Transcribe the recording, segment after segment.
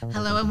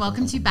Hello and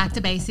welcome to Back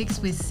to Basics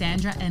with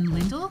Sandra and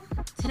Lyndall.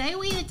 Today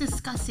we are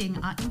discussing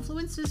are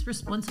influencers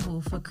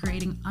responsible for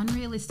creating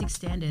unrealistic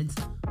standards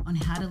on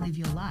how to live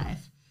your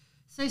life?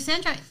 So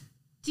Sandra,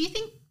 do you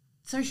think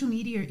social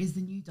media is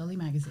the new Dolly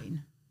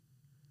magazine?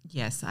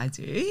 Yes, I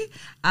do.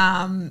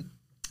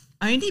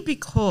 Only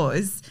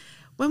because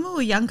when we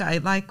were younger,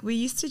 like we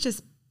used to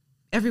just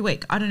every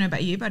week, I don't know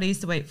about you, but I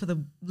used to wait for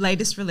the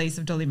latest release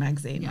of Dolly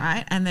magazine,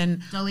 right? And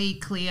then Dolly,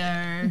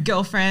 Cleo,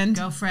 Girlfriend.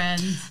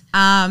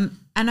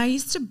 And I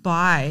used to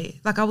buy,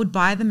 like I would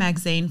buy the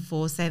magazine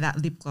for, say,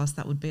 that lip gloss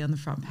that would be on the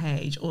front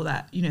page or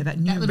that, you know,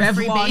 that new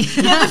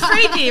Revlon. Yeah, the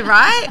freebie,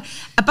 right?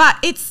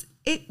 But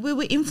we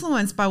were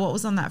influenced by what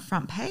was on that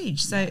front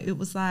page. So it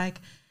was like,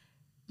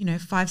 you know,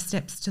 5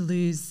 steps to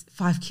lose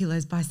 5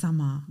 kilos by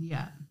summer.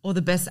 Yeah. Or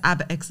the best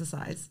ab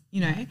exercise, you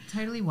know. Yeah,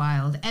 totally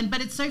wild.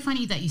 But it's so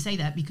funny that you say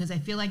that because I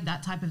feel like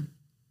that type of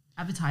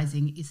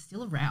advertising is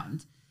still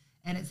around.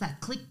 And it's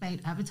that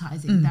clickbait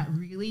advertising that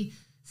really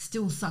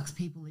still sucks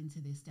people into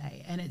this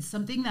day. And it's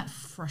something that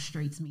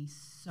frustrates me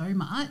so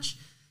much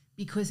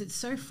because it's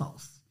so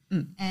false.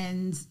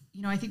 And,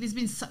 you know, I think there's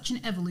been such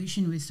an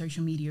evolution with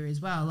social media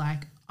as well.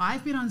 Like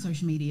I've been on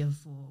social media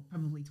for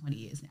probably 20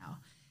 years now.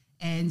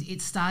 And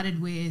it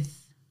started with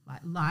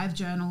like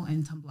LiveJournal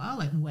and Tumblr,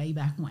 like way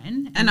back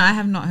when. And I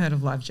have not heard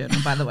of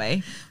LiveJournal, by the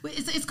way.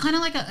 It's kind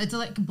of like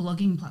a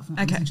blogging platform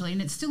essentially,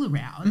 and it's still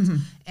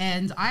around.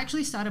 And I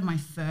actually started my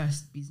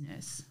first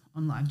business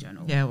on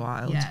LiveJournal. Yeah,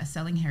 wild. Yeah,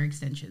 selling hair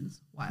extensions.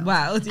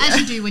 Wild. Yeah. As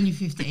you do when you're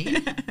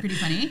 15. Pretty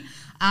funny.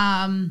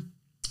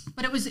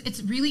 But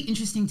it's really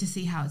interesting to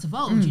see how it's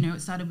evolved. You know,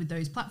 it started with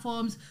those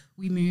platforms.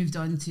 We moved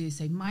on to,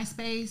 say,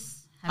 MySpace.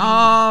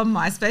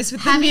 MySpace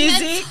with the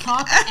music. Having a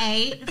top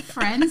 8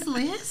 friends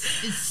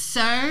list is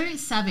so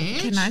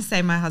savage. Can I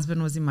say my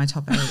husband was in my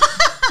top 8?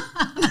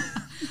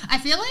 I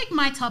feel like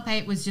my top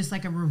 8 was just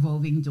like a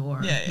revolving door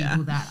of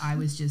people that I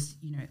was just,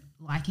 you know,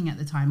 liking at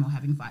the time or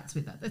having fights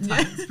with at the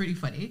time. It's pretty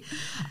funny.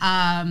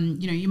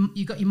 You know,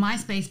 you got your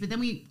MySpace, but then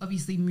we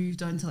obviously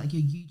moved on to like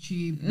your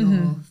YouTube,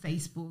 your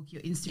Facebook,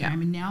 your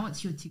Instagram, and now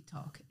it's your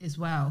TikTok as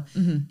well.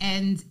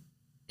 And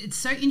it's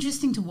so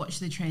interesting to watch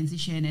the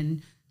transition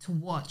and to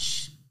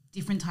watch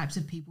different types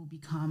of people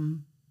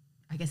become,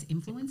 I guess,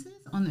 influencers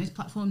on those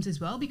platforms as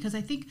well, because I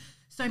think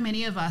so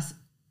many of us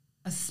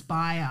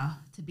aspire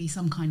to be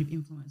some kind of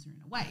influencer in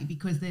a way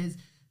because there's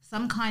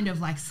some kind of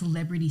like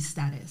celebrity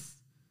status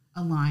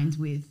aligned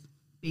with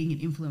being an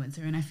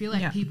influencer. And I feel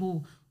like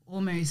people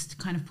almost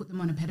kind of put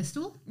them on a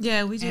pedestal.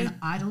 Yeah, we do. And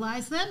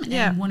idolize them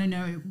and want to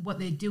know what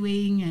they're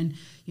doing and,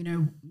 you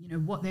know,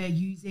 what they're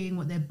using,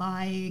 what they're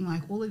buying,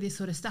 like all of this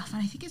sort of stuff.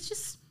 And I think it's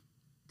just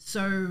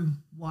so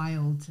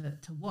wild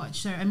to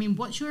watch. So, I mean,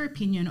 what's your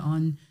opinion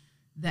on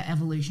the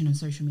evolution of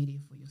social media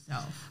for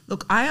yourself?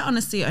 Look, I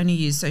honestly only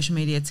use social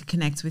media to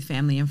connect with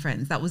family and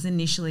friends. That was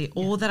initially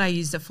all that I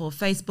used it for.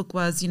 Facebook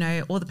was, you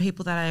know, all the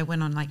people that I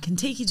went on like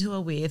Kentucky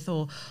tour with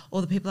or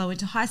the people I went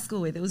to high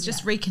school with. It was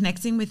just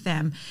reconnecting with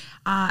them.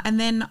 And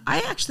then I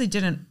actually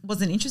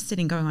wasn't interested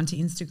in going onto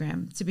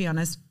Instagram, to be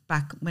honest,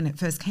 back when it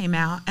first came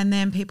out. And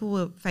then people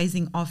were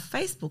phasing off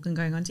Facebook and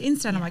going onto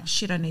Insta. And I'm like,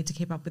 shit, I need to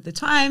keep up with the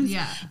times.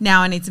 Yeah.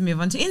 Now I need to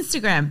move on to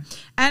Instagram.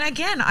 And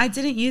again, I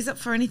didn't use it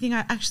for anything.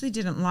 I actually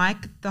didn't like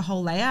the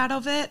whole layout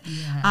of it.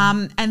 Yeah.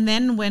 And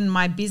then when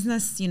my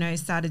business, you know,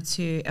 started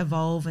to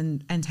evolve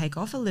and take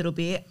off a little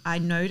bit, I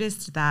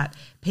noticed that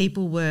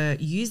people were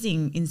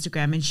using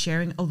Instagram and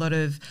sharing a lot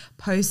of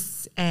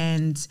posts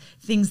and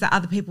things that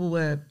other people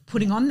were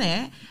putting on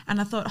there. And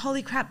I thought,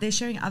 holy crap, they're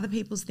sharing other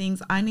people's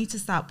things. I need to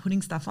start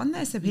putting stuff on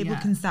there so people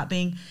can start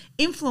being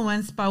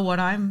influenced by what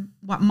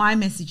my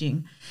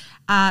messaging.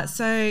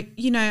 So,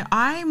 you know,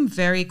 I'm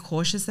very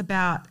cautious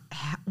about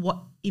what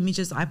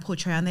images I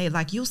portray on there.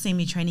 Like you'll see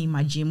me training in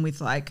my gym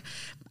with like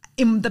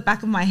in the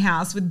back of my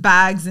house with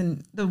bags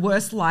and the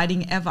worst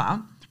lighting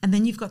ever. And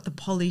then you've got the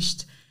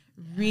polished,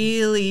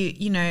 really,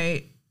 you know,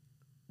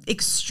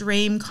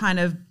 extreme kind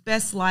of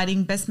best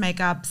lighting, best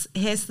makeups,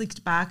 hair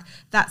slicked back,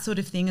 that sort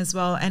of thing as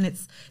well. And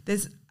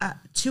there's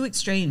 2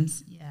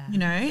 extremes, you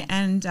know,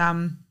 and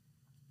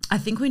I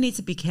think we need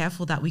to be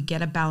careful that we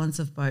get a balance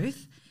of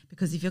both,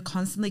 because if you're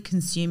constantly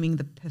consuming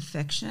the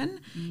perfection,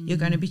 you're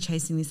going to be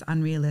chasing this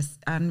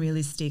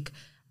unrealistic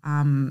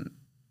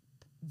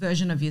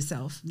version of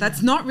yourself.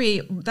 That's not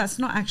real. That's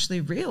not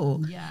actually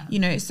real. Yeah. You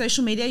know,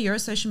 social media, you're a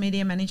social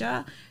media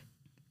manager.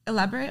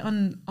 Elaborate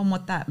on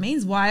what that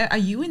means. Why are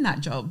you in that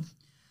job?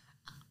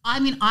 I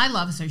mean, I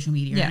love social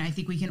media and I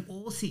think we can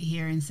all sit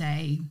here and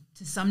say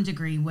to some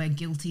degree we're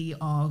guilty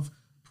of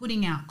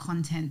putting out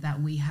content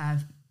that we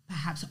have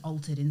perhaps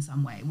altered in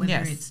some way,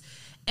 whether it's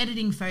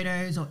editing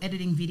photos or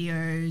editing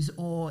videos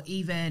or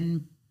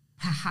even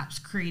perhaps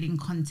creating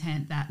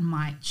content that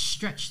might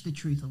stretch the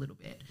truth a little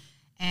bit.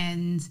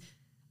 And,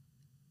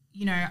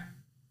 you know,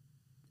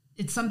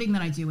 it's something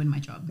that I do in my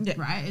job,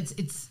 right?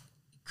 It's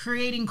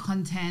creating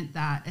content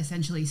that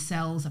essentially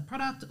sells a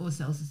product or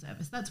sells a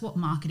service. That's what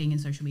marketing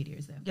and social media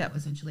is there for,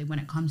 essentially, when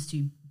it comes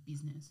to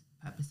business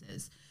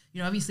purposes.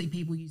 You know, obviously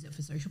people use it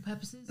for social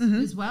purposes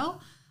as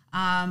well,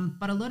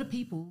 but a lot of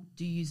people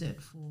do use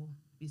it for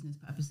business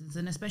purposes.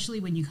 And especially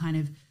when you kind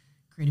of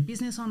create a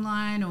business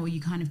online or you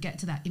kind of get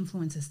to that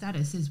influencer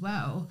status as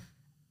well,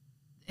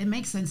 it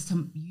makes sense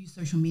to use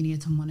social media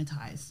to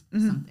monetize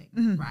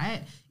something,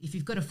 right? If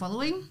you've got a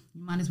following,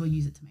 you might as well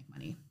use it to make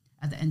money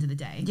at the end of the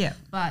day. Yeah.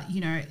 But, you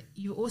know,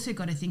 you also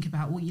got to think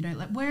about, well, you know,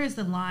 like where is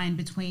the line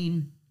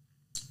between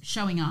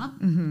showing up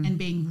and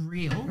being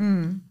real,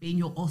 being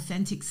your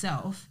authentic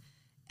self,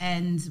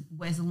 and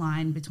where's the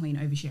line between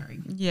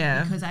oversharing?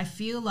 Yeah. Because I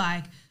feel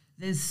like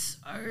there's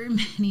so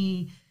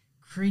many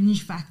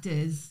cringe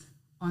factors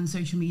on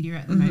social media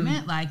at the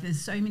moment. Like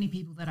there's so many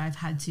people that I've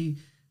had to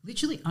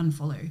literally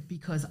unfollow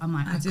because I'm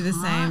like, I do can't the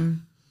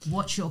same.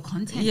 watch your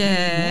content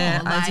Yeah,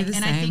 anymore. Like, I do the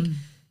and same. I think,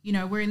 you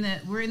know, we're in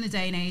the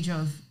day and age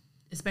of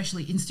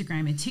especially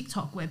Instagram and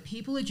TikTok where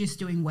people are just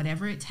doing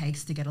whatever it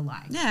takes to get a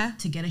like,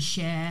 to get a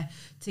share,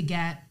 to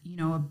get, you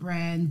know, a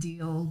brand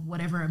deal,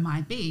 whatever it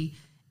might be.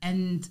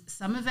 And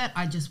some of it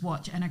I just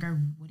watch and I go,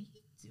 what are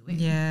you doing?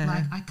 Yeah.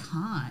 Like I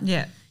can't.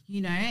 Yeah.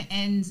 You know,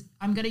 and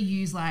I'm going to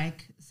use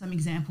like some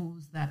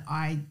examples that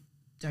I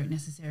don't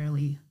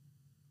necessarily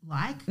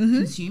like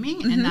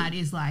consuming, and that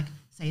is like,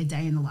 say, a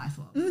day in the life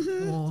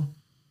of, or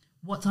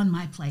what's on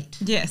my plate.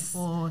 Yes.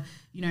 Or,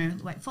 you know,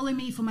 like follow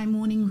me for my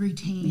morning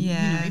routine, you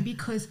know,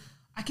 because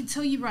I can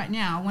tell you right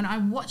now, when I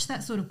watch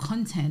that sort of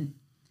content,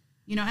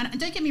 you know, and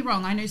don't get me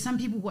wrong, I know some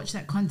people watch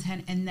that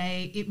content and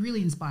it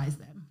really inspires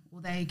them,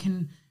 or they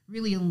can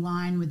really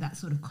align with that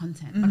sort of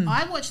content. But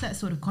I watch that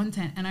sort of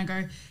content and I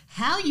go,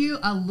 how you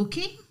are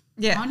looking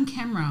on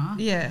camera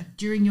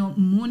during your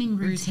morning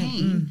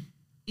routine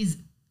is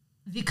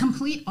the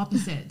complete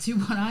opposite to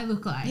what I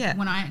look like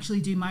when I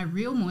actually do my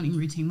real morning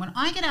routine. When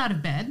I get out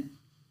of bed,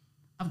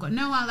 I've got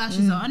no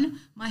eyelashes on,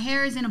 my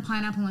hair is in a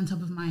pineapple on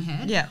top of my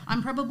head. Yeah.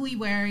 I'm probably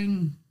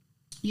wearing,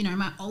 you know,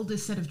 my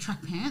oldest set of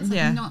track pants.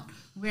 I'm not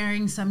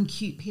wearing some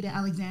cute Peter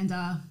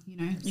Alexander, you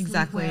know,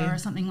 sleepwear or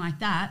something like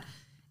that.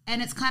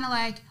 And it's kind of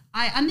like,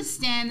 I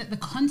understand that the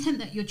content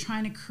that you're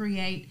trying to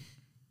create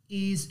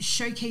is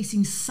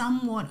showcasing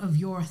somewhat of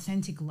your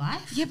authentic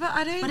life. Yeah,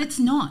 but it's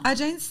not. I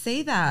don't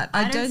see that.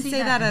 I don't see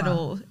that at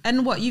all.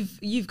 And what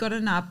you've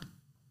gotten up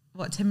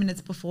 10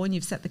 minutes before and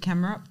you've set the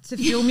camera up to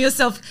film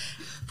yourself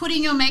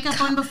putting your makeup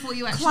on before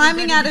you actually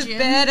climbing go to out the of gym.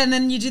 bed, and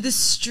then you do the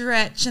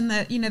stretch and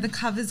the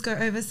covers go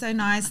over so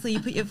nicely. You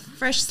put your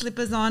fresh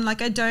slippers on,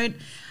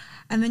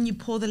 and then you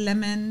pour the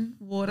lemon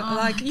water,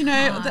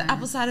 the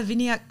apple cider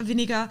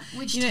vinegar.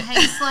 Which you know.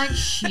 tastes like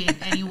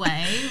shit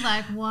anyway.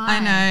 Like, why? I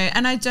know.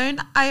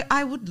 And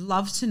I would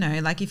love to know,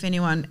 like, if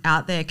anyone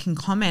out there can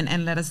comment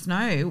and let us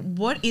know,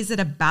 what is it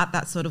about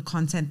that sort of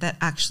content that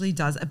actually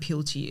does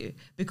appeal to you?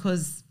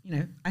 Because, you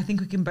know, I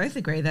think we can both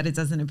agree that it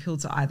doesn't appeal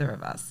to either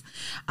of us.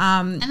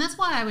 And that's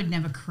why I would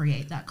never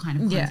create that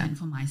kind of content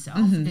for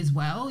myself as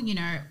well. You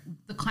know,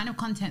 the kind of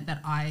content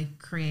that I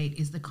create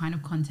is the kind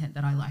of content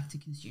that I like to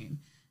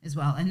consume as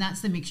well. And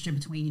that's the mixture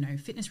between, you know,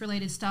 fitness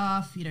related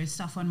stuff, you know,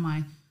 stuff on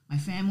my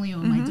family or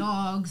my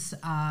dogs,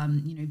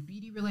 you know,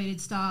 beauty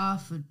related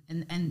stuff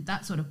and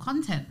that sort of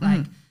content.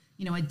 Like,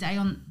 you know, a day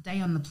on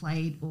the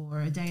plate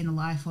or a day in the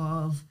life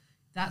of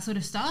that sort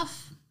of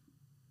stuff.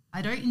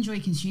 I don't enjoy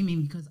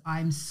consuming because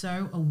I'm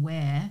so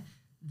aware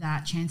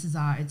that chances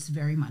are it's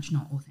very much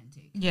not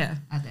authentic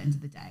at the end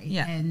of the day.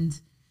 Yeah.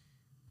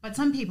 But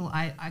some people,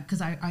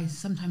 because I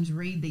sometimes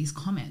read these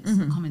comments,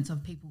 the comments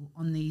of people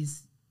on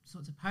these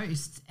sorts of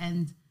posts,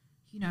 and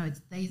you know,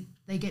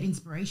 they get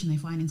inspiration. They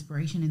find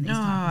inspiration in these type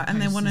of posts,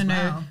 and they want to know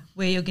well.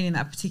 where you're getting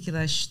that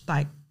particular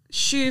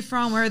shoe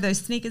from, where are those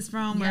sneakers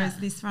from, where is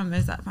this from,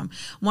 where's that from.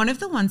 One of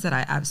the ones that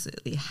I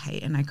absolutely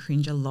hate and I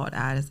cringe a lot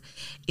at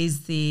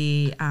is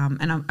the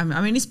and I'm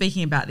only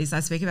speaking about this, I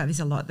speak about this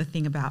a lot, the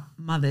thing about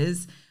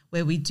mothers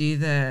where we do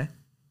the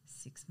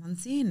 6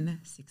 months in,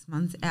 6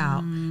 months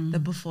out, the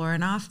before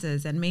and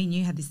afters. And me and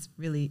you had this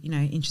really, you know,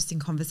 interesting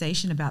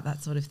conversation about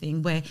that sort of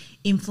thing where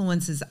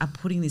influencers are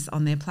putting this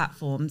on their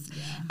platforms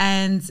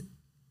and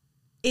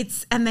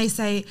they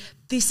say,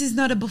 this is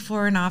not a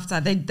before and after.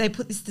 They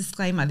put this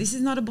disclaimer, this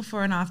is not a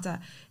before and after.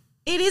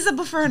 It is a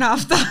before and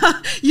after.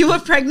 You were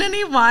pregnant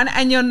in one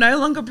and you're no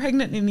longer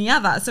pregnant in the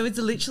other. So it's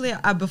literally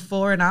a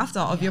before and after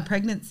of your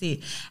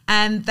pregnancy.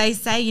 And they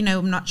say, you know,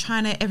 I'm not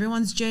trying to,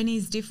 everyone's journey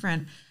is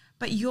different.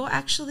 But you're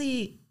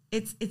actually,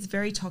 it's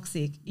very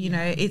toxic, you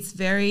know, it's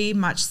very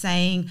much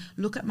saying,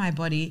 look at my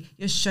body.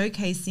 You're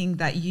showcasing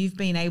that you've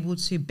been able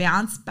to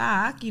bounce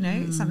back, you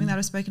know, something that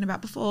I've spoken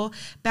about before,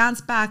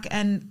 bounce back,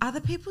 and other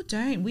people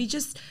don't.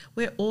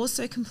 We're all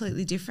so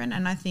completely different.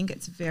 And I think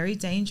it's very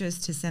dangerous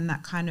to send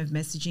that kind of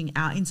messaging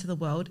out into the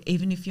world,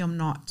 even if you're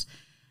not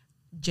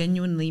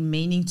genuinely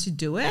meaning to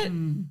do it.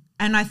 And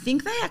I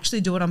think they actually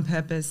do it on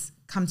purpose,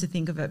 come to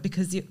think of it,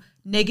 because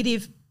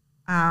negative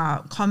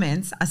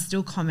comments are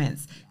still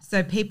comments.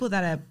 So people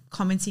that are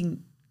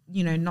commenting,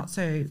 you know, not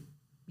so,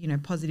 you know,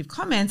 positive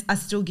comments are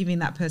still giving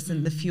that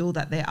person the fuel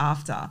that they're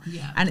after.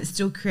 Yeah. And it's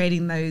still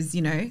creating those,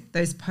 you know,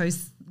 those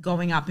posts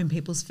going up in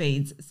people's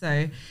feeds.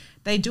 So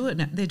they're doing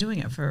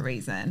it for a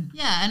reason.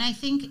 Yeah. And I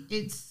think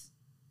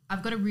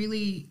I've got a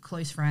really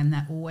close friend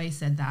that always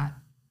said that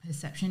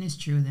perception is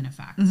truer than a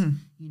fact.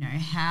 You know,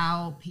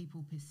 how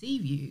people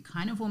perceive you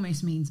kind of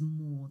almost means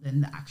more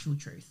than the actual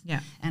truth.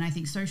 Yeah. And I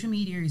think social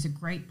media is a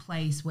great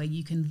place where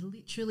you can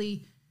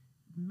literally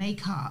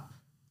make up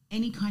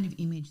any kind of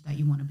image that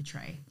you want to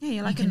portray.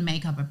 Yeah, you can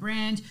make up a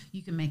brand,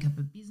 you can make up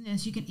a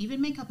business, you can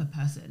even make up a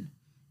person.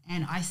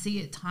 And I see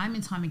it time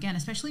and time again,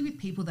 especially with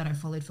people that I've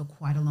followed for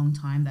quite a long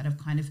time that have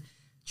kind of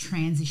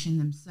transitioned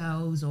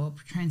themselves or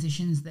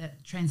transition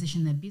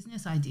their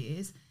business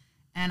ideas.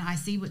 And I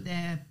see what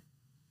they're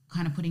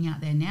kind of putting out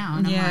there now.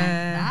 And I'm like,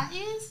 that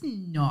is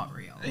not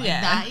real. Like,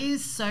 that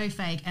is so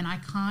fake. And I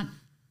can't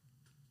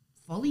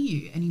follow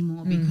you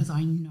anymore because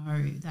I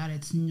know that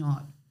it's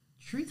not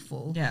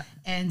truthful. Yeah.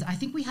 And I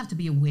think we have to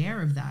be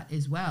aware of that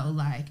as well.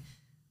 Like,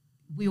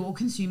 we all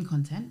consume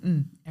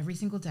content every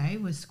single day.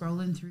 We're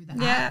scrolling through the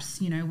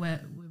apps, you know, we're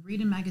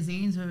reading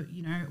magazines,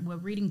 we're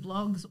reading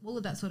blogs, all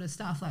of that sort of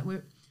stuff. Like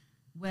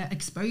we're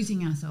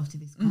exposing ourselves to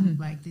this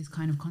this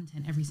kind of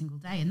content every single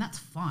day, and that's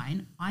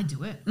fine. I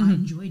do it. I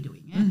enjoy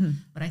doing it.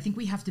 But I think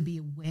we have to be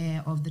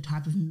aware of the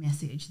type of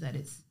message that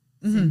it's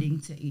sending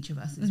to each of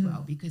us as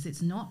well, because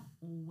it's not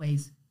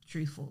always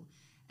truthful.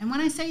 And when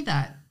I say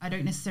that, I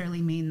don't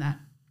necessarily mean that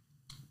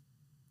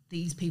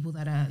these people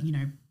that are, you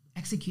know,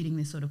 executing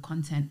this sort of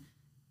content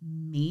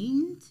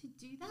mean to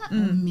do that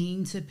or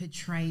mean to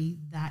portray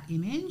that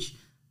image,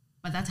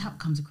 but that's how it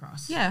comes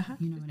across. Yeah,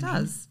 you know it what I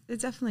mean? does. It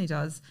definitely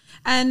does.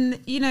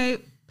 And, you know,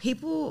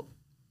 people,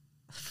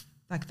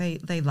 like,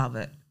 they love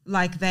it.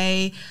 Like,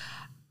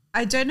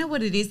 I don't know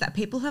what it is that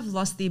people have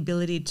lost the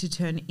ability to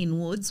turn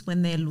inwards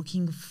when they're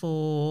looking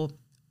for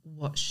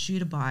what shoe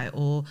to buy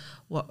or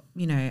what,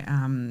 you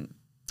know,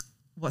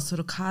 what sort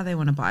of car they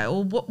want to buy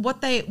or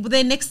what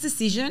their next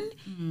decision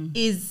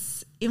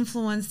is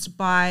influenced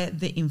by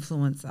the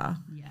influencer.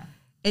 Yeah.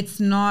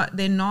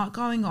 They're not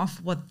going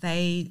off what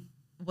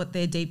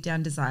their deep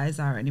down desires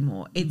are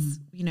anymore. It's,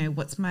 you know,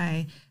 what's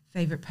my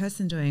favorite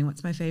person doing?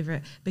 What's my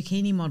favorite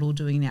bikini model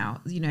doing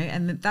now? You know,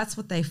 and that's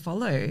what they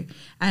follow.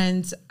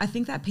 And I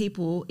think that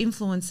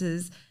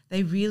influencers,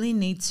 they really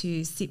need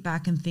to sit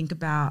back and think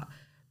about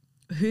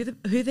who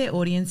their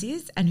audience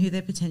is and who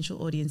their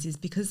potential audience is,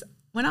 because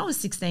when I was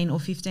 16 or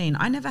 15,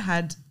 I never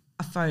had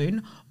a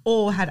phone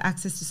or had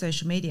access to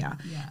social media.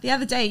 Yeah. The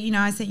other day, you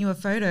know, I sent you a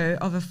photo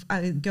of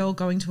a girl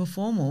going to a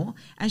formal,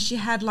 and she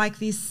had like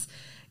this,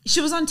 she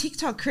was on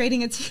TikTok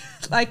creating a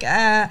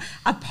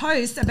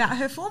post about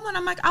her formal, and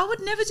I'm like, I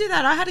would never do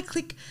that. I had to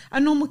click a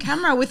normal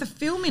camera with a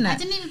film in it. I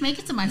didn't even make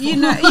it to my formal. You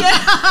know,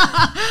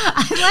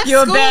 yeah. You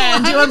were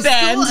banned.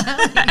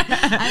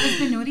 I was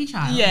the naughty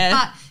child. Yeah.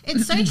 But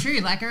it's so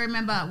true. Like, I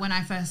remember when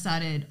I first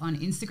started on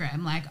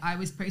Instagram, like, I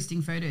was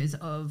posting photos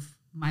of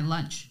my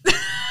lunch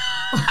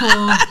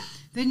or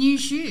the new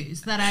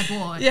shoes that I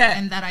bought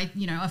and that I,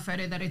 you know, a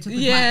photo that I took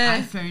with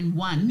my iPhone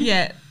 1.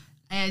 Yeah.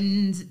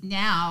 And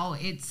now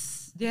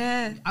it's,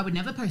 I would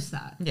never post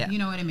that. Yeah. You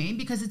know what I mean?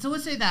 Because it's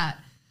also that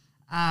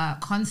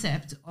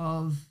concept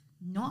of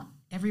not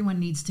everyone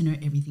needs to know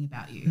everything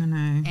about you.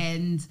 No.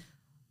 And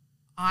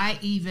I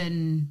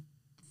even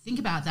think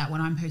about that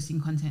when I'm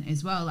posting content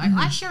as well. Like,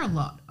 I share a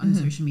lot on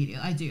social media.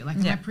 I do. Like,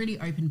 I'm a pretty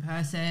open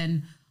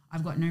person.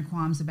 I've got no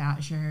qualms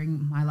about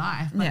sharing my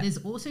life. But there's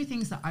also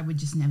things that I would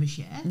just never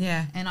share.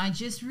 Yeah. And I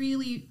just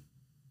really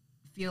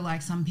feel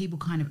like some people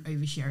kind of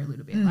overshare a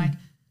little bit. Like,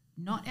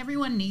 not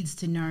everyone needs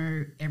to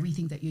know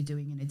everything that you're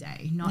doing in a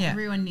day. Not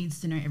everyone needs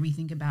to know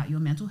everything about your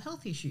mental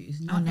health issues.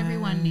 Not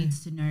everyone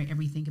needs to know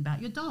everything about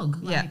your dog.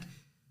 Like,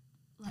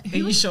 are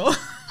you sure?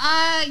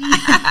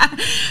 Yeah.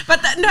 But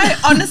no,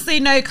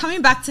 honestly, no.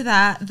 Coming back to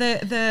that,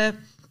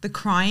 the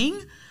crying.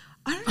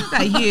 I don't know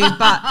about you,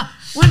 but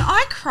when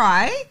I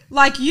cry,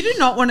 like, you do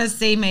not want to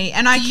see me,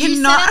 and I cannot. You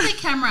set up the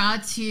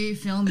camera to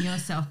film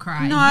yourself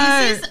cry.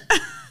 No,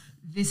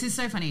 this is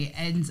so funny,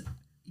 and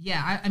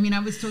I mean, I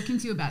was talking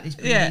to you about this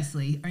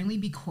previously, only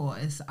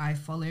because I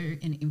follow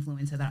an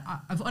influencer that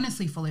I've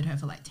honestly followed her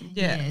for like 10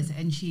 years,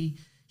 and she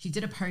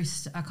did a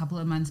post a couple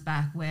of months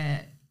back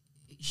where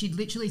she'd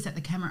literally set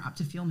the camera up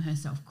to film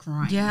herself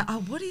crying. Yeah. Oh,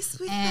 what is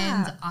with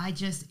that? And I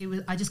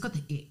just got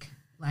the ick,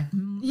 like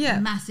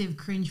massive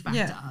cringe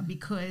factor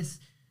because,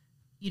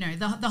 you know,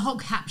 the whole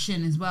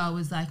caption as well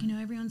was like, you know,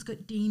 everyone's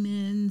got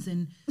demons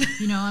and,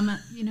 you know,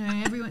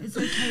 everyone, it's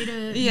okay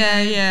to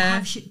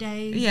have shit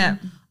days. Yeah.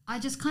 And I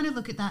just kind of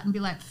look at that and be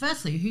like,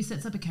 firstly, who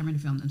sets up a camera to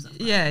film themselves?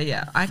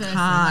 Yeah. I can't.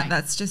 Like,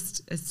 that's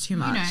just, it's too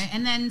much. You know,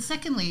 and then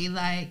secondly,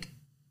 like,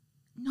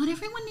 not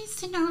everyone needs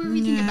to know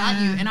everything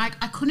about you. And I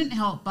couldn't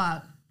help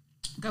but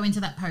go into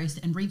that post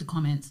and read the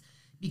comments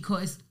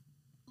because,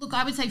 look,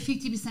 I would say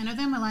 50% of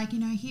them were like, you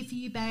know, here for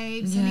you,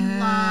 babe, sending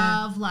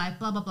love, like,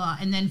 blah, blah, blah.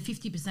 And then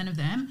 50% of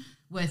them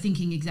were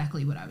thinking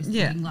exactly what I was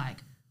thinking, like,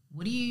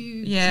 what are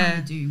you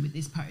trying to do with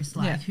this post?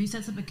 Like, who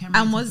sets up a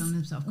camera and to film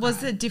themselves cry?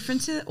 Was it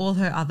different to all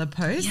her other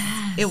posts?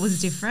 Yes. It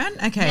was different?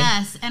 Okay.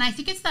 Yes. And I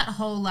think it's that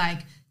whole, like,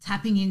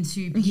 tapping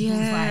into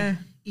people's, like,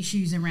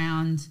 issues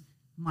around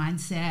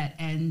mindset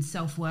and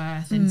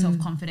self-worth and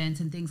self-confidence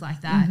and things like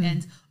that.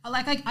 And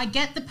like, I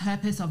get the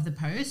purpose of the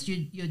post.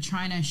 You're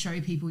trying to show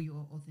people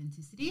your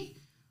authenticity,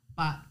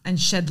 and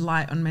shed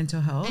light on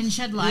mental health.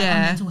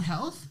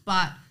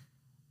 But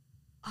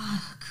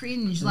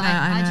cringe. Like, no,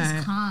 I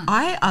just can't.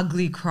 I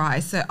ugly cry.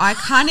 So I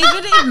can't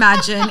even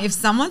imagine if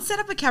someone set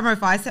up a camera,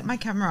 if I set my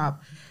camera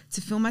up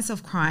to film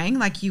myself crying,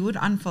 like you would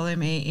unfollow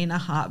me in a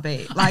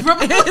heartbeat. Like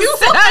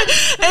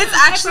it's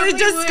actually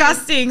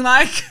disgusting. Would.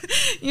 Like,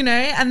 you know,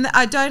 and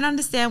I don't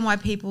understand why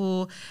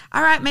people,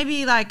 all right,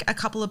 maybe like a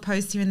couple of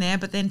posts here and there,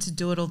 but then to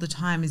do it all the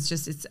time is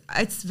just,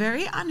 it's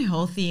very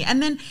unhealthy.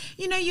 And then,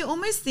 you know, you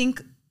almost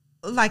think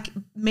like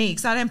me,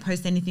 because I don't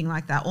post anything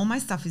like that. All my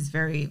stuff is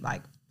very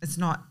like, it's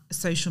not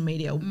social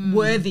media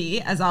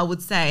worthy, as I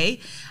would say,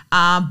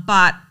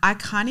 but I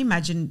can't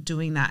imagine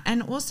doing that.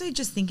 And also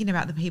just thinking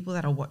about the people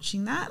that are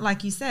watching that,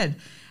 like you said,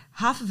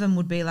 half of them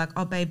would be like,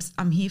 oh, babes,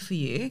 I'm here for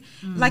you.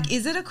 Like,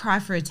 is it a cry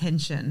for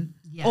attention?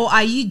 Yeah. Or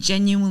are you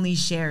genuinely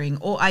sharing?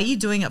 Or are you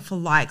doing it for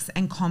likes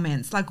and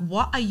comments? Like,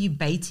 what are you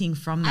baiting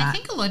from that? I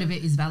think a lot of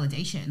it is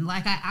validation.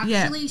 Like, I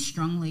actually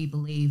strongly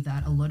believe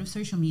that a lot of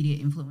social media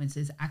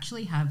influencers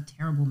actually have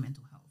terrible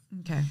mental health.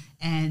 Okay.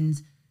 And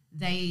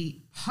they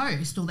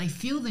post, or they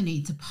feel the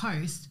need to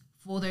post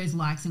for those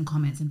likes and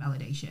comments and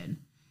validation.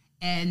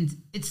 And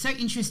it's so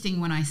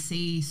interesting when I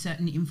see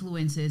certain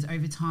influencers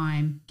over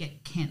time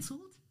get cancelled.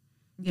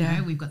 Yeah. You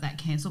know, we've got that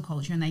cancel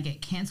culture, and they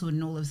get cancelled,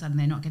 and all of a sudden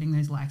they're not getting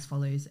those likes,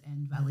 follows,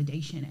 and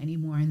validation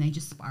anymore, and they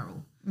just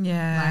spiral.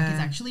 Yeah. Like, it's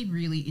actually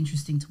really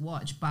interesting to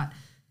watch. But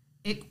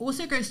it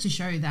also goes to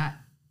show that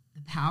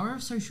the power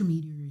of social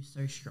media is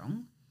so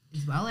strong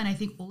as well. And I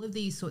think all of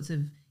these sorts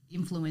of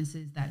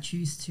influencers that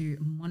choose to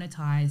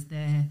monetize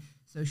their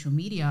social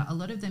media, a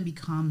lot of them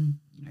become,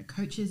 you know,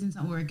 coaches in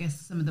some, or I guess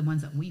some of the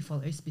ones that we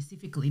follow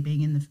specifically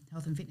being in the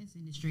health and fitness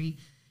industry,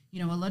 you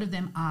know, a lot of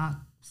them are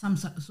some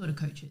sort of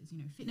coaches, you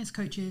know, fitness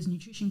coaches,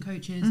 nutrition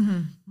coaches,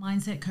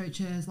 mindset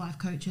coaches, life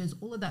coaches,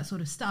 all of that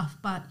sort of stuff.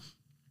 But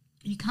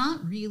you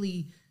can't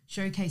really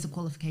showcase a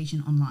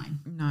qualification online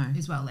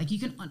as well. Like, you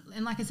can,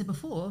 and like I said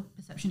before,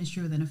 perception is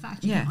truer than a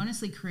fact. You can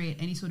honestly create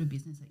any sort of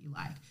business that you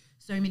like.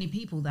 So many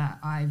people that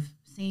I've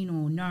seen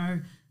or know,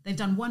 they've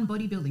done one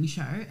bodybuilding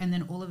show, and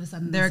then all of a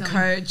sudden they're a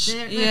coach.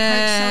 They're a coach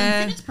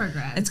selling fitness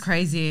programs. It's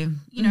crazy.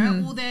 You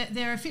know, or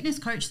they're a fitness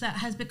coach that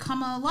has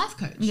become a life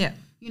coach. Yeah.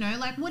 You know,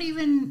 like what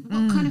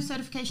kind of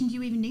certification do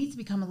you even need to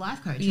become a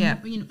life coach? Yeah.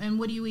 And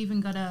what do you even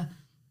got to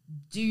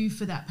do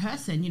for that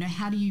person? You know,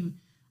 how do you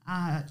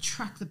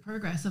track the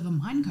progress of a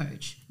mind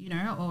coach, you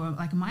know, or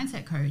like a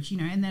mindset coach, you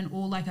know, and then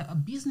or like a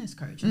business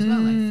coach as well,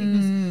 like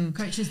fitness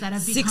coaches that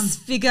have become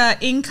 6-figure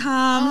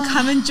income.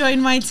 Come and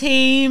join my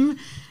team.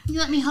 You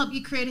let me help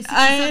you create a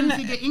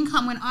 6-7-figure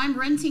income when I'm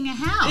renting a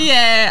house.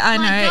 Yeah, I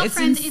know. It's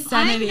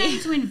insanity. If I'm going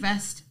to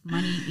invest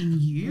money in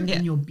you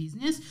and your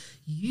business,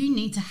 you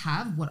need to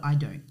have what I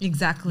don't.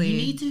 Exactly. You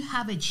need to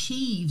have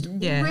achieved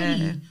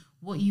already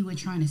what you were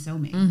trying to sell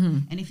me.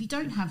 And if you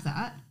don't have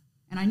that,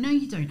 and I know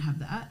you don't have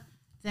that,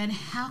 then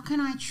how can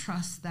I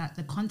trust that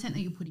the content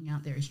that you're putting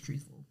out there is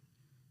truthful?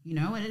 You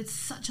know, and it's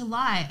such a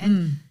lie.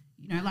 And,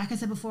 you know, like I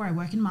said before, I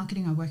work in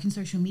marketing, I work in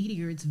social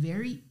media. It's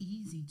very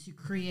easy to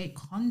create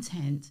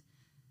content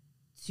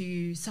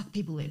to suck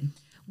people in.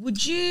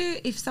 Would you,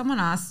 if someone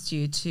asked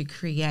you to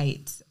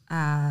create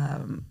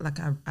like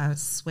a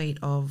suite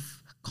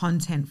of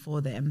content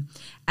for them,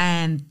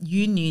 and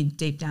you knew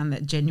deep down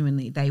that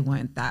genuinely they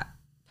weren't that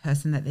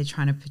person that they're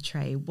trying to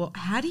portray,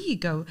 how do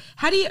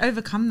you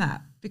overcome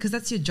that? Because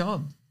that's your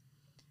job.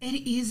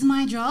 It is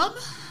my job.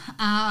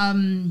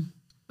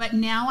 But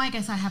now I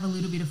guess I have a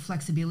little bit of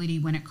flexibility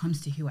when it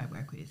comes to who I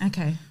work with.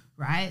 Okay.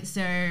 Right?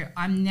 So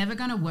I'm never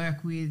going to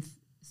work with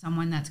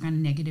someone that's going to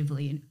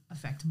negatively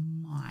affect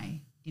my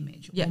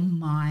image or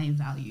my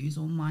values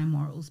or my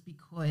morals,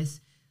 because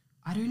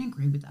I don't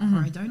agree with that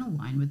or I don't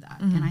align with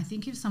that. And I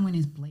think if someone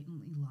is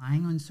blatantly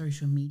lying on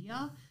social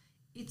media,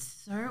 it's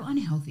so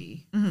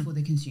unhealthy for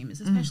the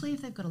consumers, especially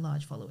if they've got a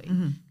large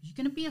following. You're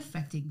going to be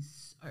affecting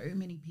so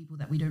many people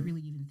that we don't really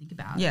even think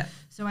about. Yeah.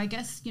 So I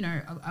guess, you know,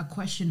 a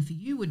question for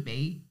you would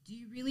be, do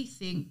you really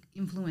think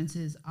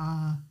influencers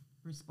are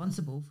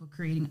responsible for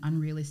creating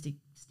unrealistic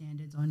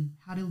standards on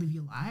how to live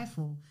your life,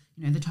 or,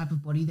 you know, the type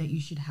of body that you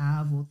should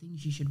have or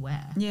things you should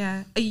wear?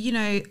 Yeah. You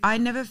know, I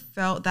never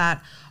felt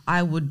that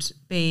I would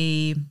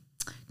be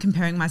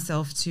comparing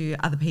myself to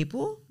other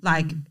people,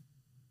 like,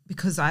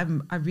 because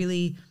I'm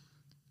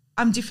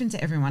different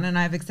to everyone, and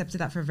I've accepted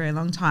that for a very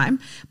long time.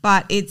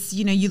 But it's,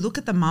 you know, you look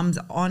at the mums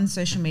on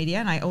social media,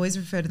 and I always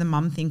refer to the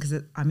mum thing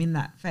because I'm in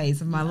that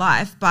phase of my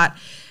life. But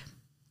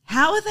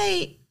how are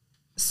they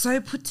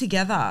so put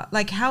together?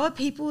 Like, how are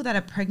people that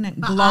are pregnant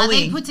glowing? Are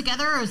they put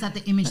together, or is that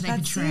the image they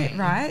portray? It,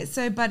 right?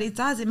 So, but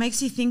it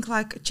makes you think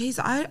like, geez,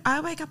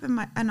 I wake up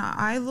and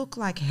I look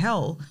like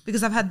hell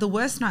because I've had the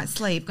worst night's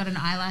sleep. Got an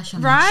eyelash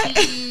on right?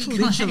 my cheek.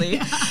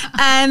 Literally.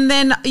 And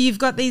then you've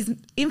got these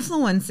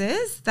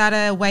influencers that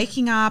are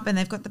waking up and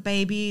they've got the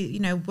baby, you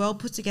know, well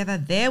put together.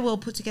 They're well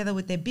put together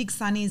with their big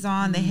sunnies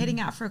on. They're heading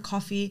out for a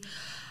coffee.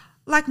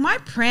 like my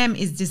pram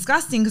is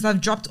disgusting because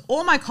I've dropped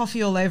all my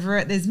coffee all over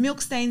it. There's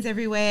milk stains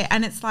everywhere.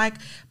 And it's like,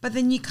 but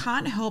then you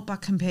can't help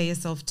but compare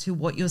yourself to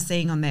what you're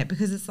seeing on there,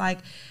 because it's like,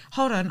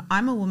 hold on,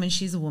 I'm a woman,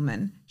 she's a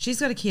woman. She's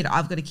got a kid,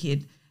 I've got a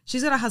kid.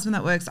 She's got a husband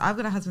that works, I've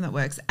got a husband that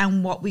works.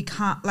 And what we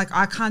can't, like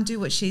I can't do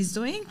what she's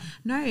doing.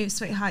 No,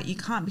 sweetheart, you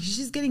can't, because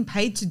she's getting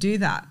paid to do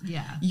that.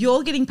 Yeah.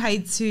 You're getting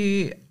paid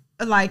to,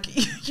 like,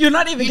 you're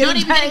not even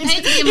getting paid.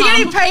 You're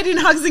getting paid in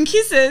hugs and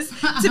kisses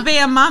to be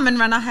a mum and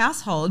run a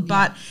household.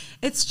 But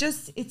it's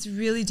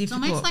really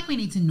difficult. It's almost like we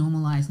need to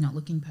normalize not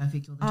looking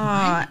perfect all the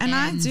time. And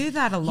I do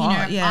that a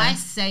lot. You know, I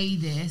say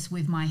this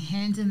with my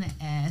hands in the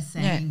air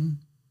saying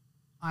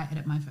I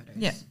edit my photos.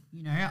 Yeah.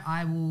 You know,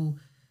 I will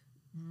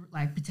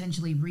like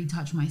potentially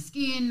retouch my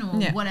skin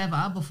or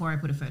whatever before I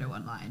put a photo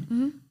online.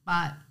 Mm-hmm.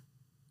 But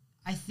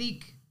I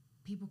think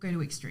people go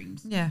to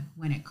extremes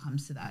when it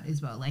comes to that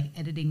as well, like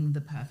editing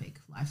the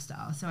perfect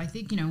lifestyle. So I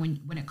think, you know,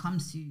 when it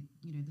comes to,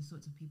 you know, the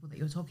sorts of people that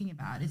you're talking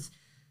about, it's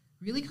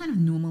really kind of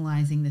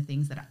normalizing the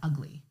things that are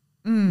ugly.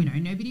 You know,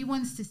 nobody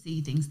wants to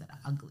see things that are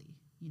ugly,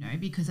 you know,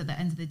 because at the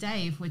end of the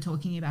day, if we're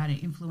talking about an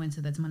influencer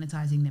that's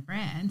monetizing their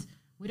brand,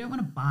 we don't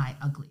want to buy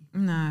ugly.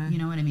 No. You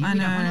know what I mean? We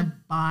don't want to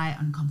buy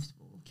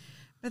uncomfortable.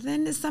 But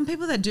then there's some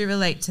people that do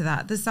relate to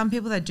that. There's some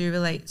people that do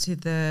relate to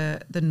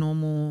the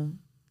normal,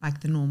 like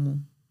the normal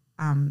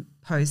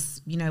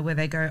posts, you know, where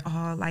they go,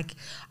 oh, like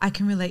I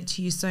can relate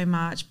to you so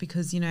much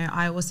because, you know,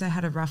 I also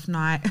had a rough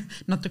night,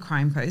 not the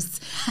crying posts,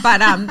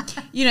 but,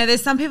 you know,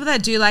 there's some people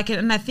that do like it.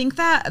 And I think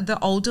that the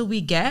older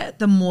we get,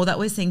 the more that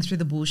we're seeing through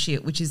the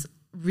bullshit, which is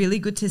really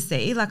good to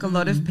see. Like a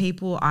lot of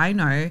people I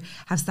know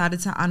have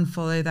started to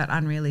unfollow that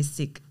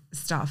unrealistic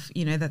stuff,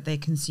 you know, that they're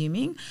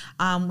consuming,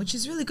 which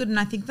is really good. And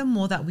I think the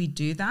more that we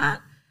do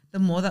that, the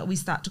more that we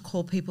start to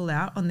call people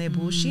out on their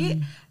bullshit,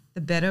 the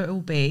better it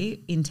will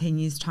be in 10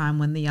 years' time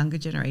when the younger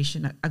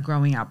generation are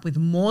growing up with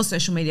more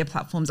social media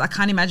platforms. I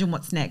can't imagine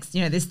what's next.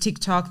 You know, there's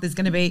TikTok, there's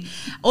going to be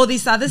all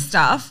this other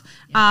stuff.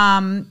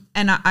 And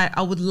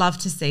I would love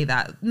to see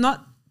that.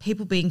 Not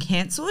people being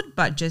cancelled,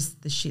 but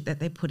just the shit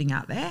that they're putting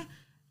out there,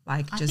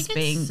 like just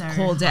being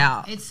called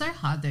out. It's so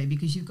hard though,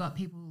 because you've got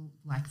people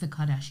like the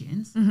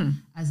Kardashians,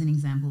 as an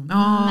example.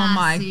 Oh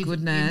my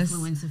goodness.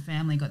 Influencer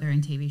family, got their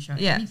own TV show,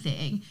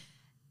 everything.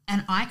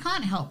 And I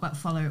can't help but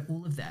follow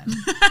all of them.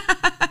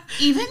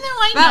 Even though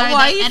I know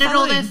they edit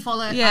all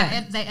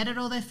their they edit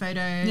all their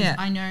photos. Yeah.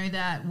 I know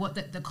that what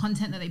the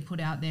content that they put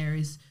out there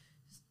is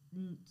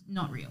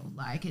not real.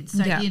 Like it's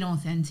so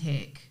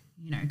inauthentic,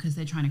 you know, because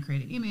they're trying to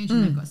create an image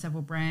and they've got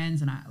several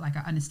brands, and I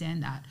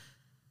understand that.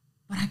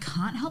 But I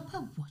can't help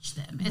but watch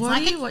them. It's what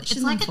are you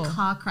watching them for? A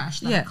car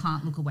crash that I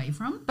can't look away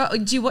from.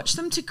 But do you watch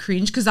them to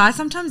cringe? Because I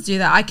sometimes do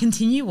that. I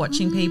continue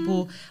watching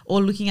people or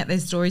looking at their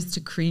stories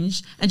to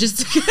cringe and just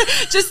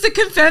to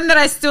confirm that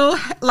I still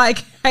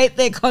like hate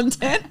their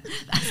content.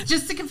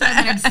 Just to confirm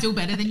that I'm still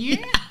better than you.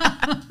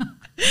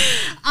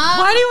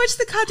 Why do you watch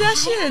the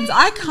Kardashians?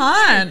 I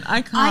can't.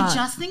 I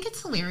just think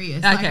it's hilarious.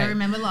 Okay. Like I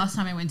remember last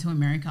time I went to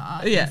America,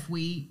 if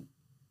we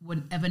were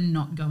ever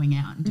not going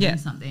out and doing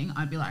something,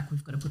 I'd be like,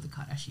 we've got to put the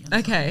Kardashians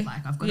on.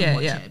 Like I've got to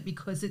watch it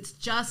because it's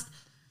just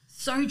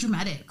so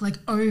dramatic, like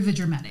over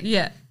dramatic.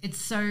 Yeah. It's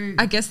so,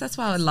 I guess that's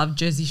why I love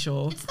Jersey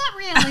Shore. It's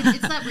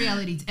that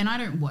reality. And I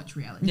don't watch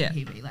reality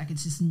TV. Like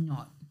it's just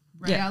not.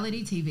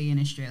 Reality TV in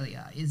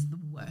Australia is the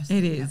worst.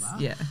 It is,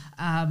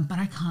 ever. But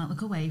I can't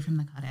look away from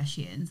the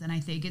Kardashians. And I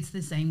think it's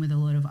the same with a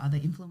lot of other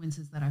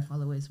influencers that I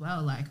follow as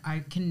well. Like I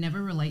can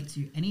never relate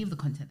to any of the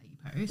content that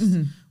you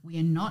post. We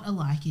are not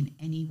alike in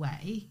any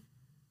way,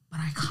 but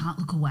I can't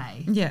look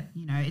away. Yeah.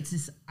 You know, it's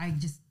just,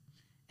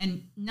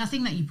 and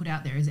nothing that you put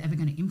out there is ever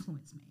going to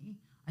influence me.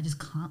 I just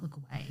can't look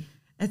away.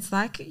 It's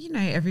like, you know,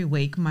 every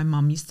week my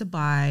mum used to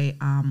buy,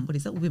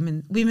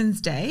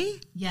 Women's Day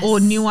or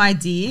New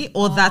Idea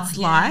or That's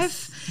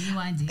Life. New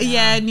Idea.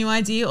 Yeah, New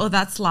Idea or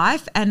That's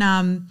Life.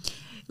 And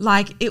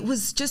like it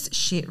was just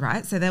shit,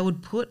 right? So they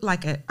would put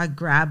like a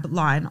grab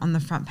line on the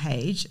front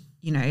page,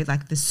 you know,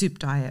 like the soup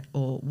diet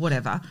or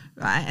whatever,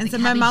 right? And so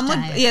my mum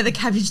would, the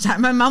cabbage diet.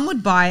 My mum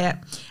would buy it,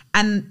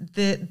 and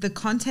the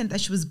content that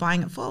she was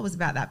buying it for was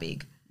about that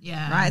big.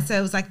 Yeah. Right? So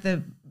it was like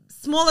the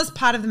smallest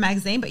part of the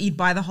magazine, but you'd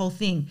buy the whole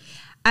thing.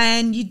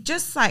 And you'd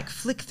just like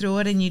flick through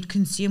it and you'd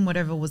consume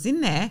whatever was in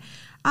there.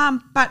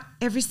 But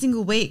every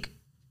single week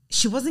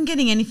she wasn't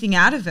getting anything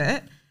out of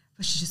it,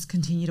 but she just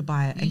continued to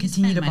buy it and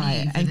continue to buy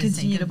it and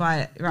continue to buy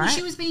it, right? Well,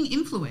 she was being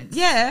influenced.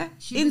 Yeah,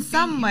 in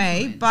some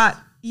way, but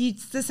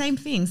it's the same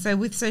thing. So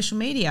with social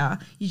media,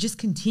 you just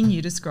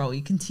continue to scroll,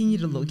 you continue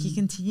to look, you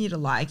continue to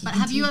like. But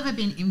have you ever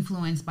been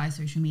influenced by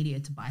social media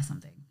to buy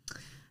something?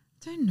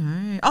 Don't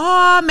know.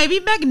 Oh, maybe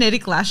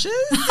magnetic lashes.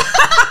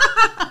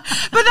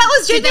 But that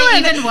was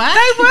genuine. Did they even work?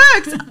 They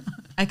worked.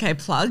 Okay,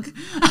 plug.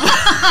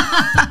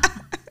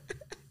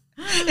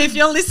 If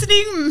you're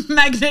listening,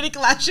 magnetic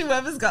lash,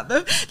 whoever's got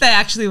them, they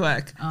actually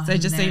work. Oh, so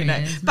just so you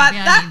know. But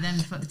I need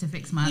them to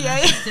fix my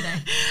lashes today.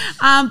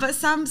 But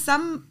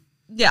some.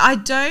 Yeah, I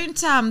don't.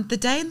 The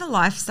day in the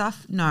life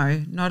stuff,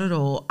 no, not at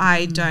all.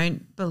 I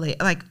don't believe.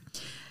 Like,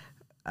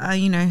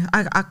 you know,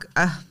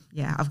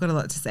 I've got a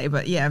lot to say,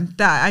 but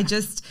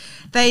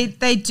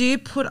they do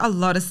put a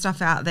lot of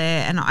stuff out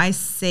there, and I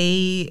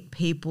see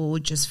people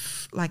just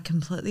like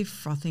completely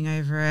frothing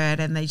over it,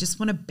 and they just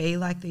want to be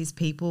like these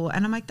people,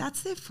 and I'm like,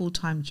 that's their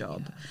full-time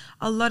job. Yeah.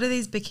 A lot of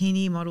these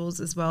bikini models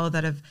as well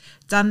that have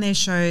done their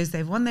shows,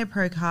 they've won their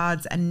pro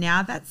cards, and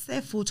now that's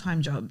their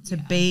full-time job to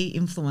be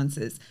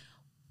influencers.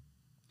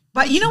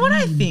 But you know what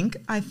I think?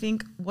 I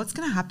think what's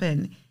going to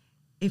happen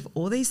if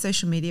all these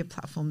social media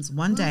platforms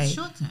one day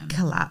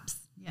collapse?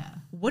 Yeah.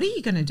 What are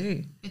you going to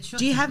do?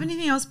 Do you have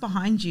anything else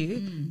behind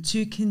you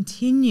to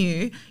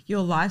continue your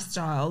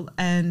lifestyle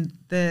and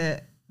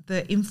the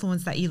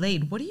influence that you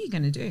lead? What are you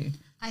going to do?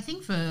 I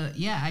think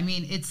I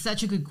mean, it's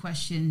such a good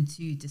question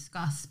to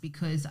discuss,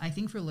 because I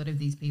think for a lot of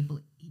these people,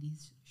 it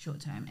is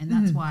short term. And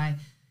that's why,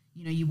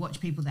 you know, you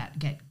watch people that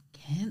get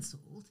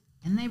cancelled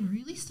and they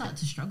really start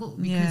to struggle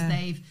because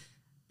they've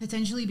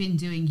potentially been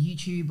doing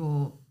YouTube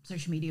or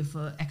social media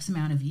for X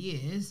amount of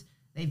years.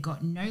 They've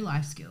got no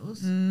life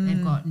skills.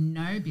 They've got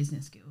no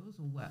business skills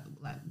or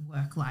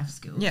work life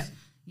skills. Yeah.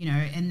 You know,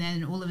 and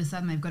then all of a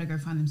sudden they've got to go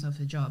find themselves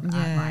a job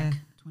at like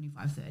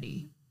 25,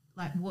 30.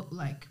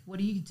 What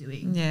are you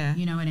doing? Yeah.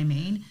 You know what I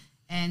mean?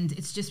 And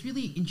it's just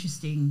really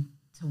interesting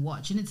to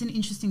watch, and it's an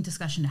interesting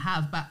discussion to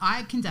have. But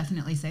I can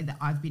definitely say that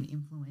I've been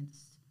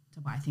influenced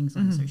to buy things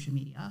on social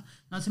media.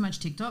 Not so much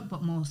TikTok,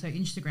 but more so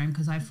Instagram,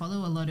 because I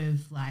follow a lot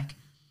of like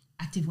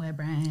activewear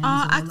brands.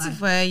 Oh,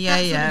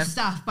 activewear, sort of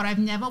stuff. But I've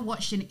never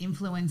watched an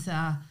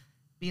influencer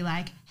be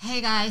like,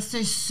 hey guys,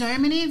 so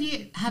many of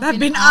you have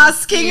been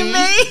asking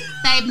me.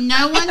 Babe,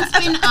 no one's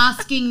been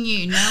asking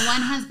you. No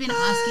one has been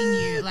asking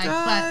you. Like,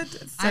 God,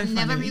 but so I've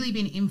never really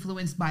been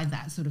influenced by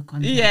that sort of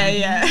content.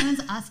 Yeah. No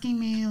one's asking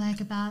me like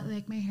about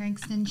like my hair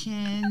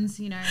extensions,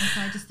 you know,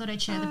 so I just thought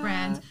I'd share the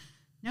brand.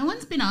 No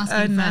one's been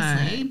asking,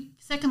 firstly.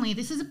 Secondly,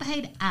 this is a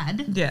paid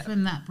ad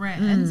from that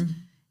brand.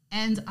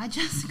 And I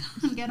just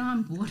can't get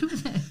on board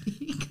with it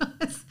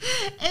because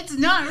it's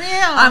not real.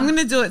 I'm going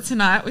to do it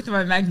tonight with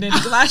my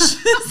magnetic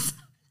lashes.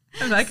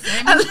 I'm like,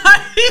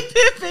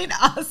 you've been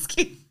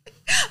asking.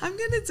 I'm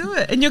going to do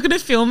it. And you're going to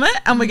film it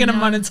and we're going to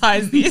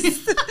monetize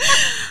this.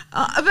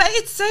 But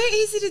it's so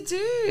easy to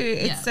do.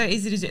 It's so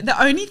easy to do. The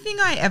only thing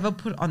I ever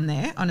put on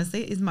there,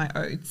 honestly, is my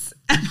oats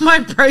and my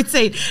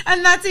protein.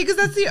 And that's it, because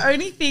that's the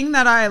only thing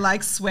that I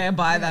like swear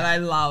by that I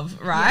love,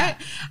 right?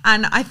 Yeah.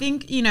 And I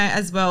think, you know,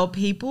 as well,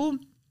 people,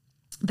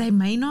 they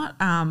may not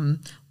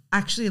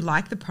actually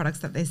like the products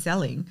that they're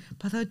selling,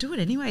 but they'll do it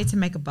anyway to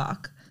make a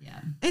buck. Yeah.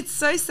 It's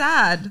so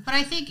sad. But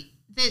I think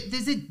that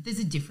there's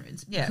a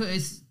difference,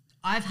 because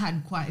I've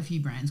had quite a few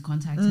brands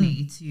contact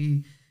me to,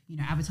 you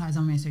know, advertise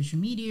on my social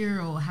media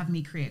or have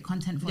me create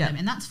content for them,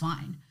 and that's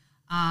fine.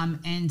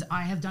 And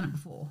I have done it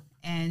before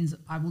and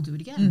I will do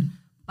it again.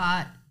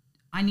 But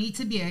I need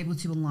to be able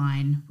to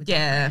align with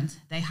that brand.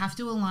 They have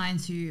to align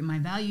to my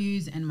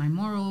values and my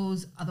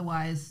morals.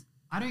 Otherwise,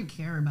 I don't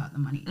care about the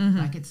money.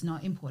 Like, it's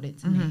not important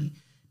to me,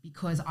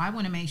 because I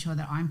want to make sure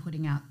that I'm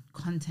putting out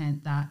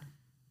content that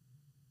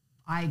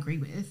I agree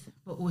with,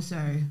 but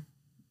also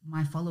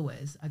my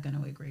followers are going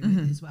to agree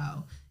with as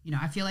well. You know,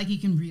 I feel like you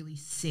can really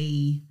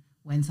see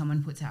when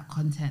someone puts out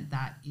content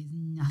that is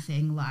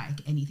nothing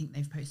like anything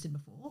they've posted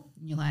before.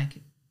 And you're like,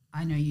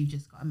 I know you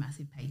just got a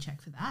massive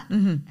paycheck for that,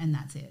 and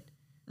that's it.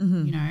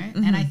 You know?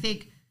 And I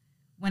think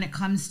when it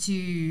comes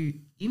to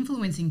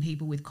influencing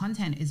people with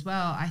content as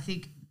well, I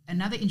think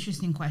another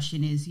interesting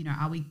question is, you know,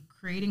 are we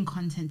creating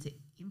content to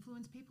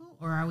influence people,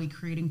 or are we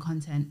creating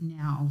content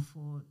now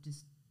for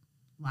just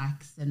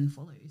likes and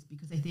follows?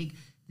 Because I think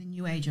the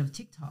new age of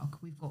TikTok,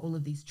 we've got all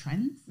of these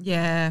trends.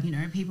 Yeah. You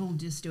know, people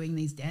just doing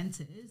these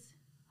dances.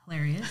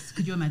 Hilarious.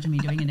 Could you imagine me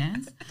doing a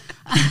dance?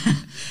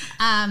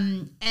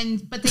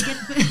 But they get,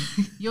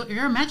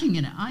 you're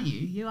imagining it, aren't you?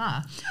 You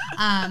are.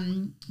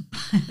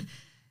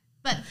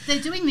 But they're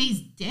doing these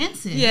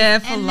dances. Yeah,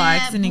 for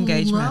likes and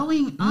engagement.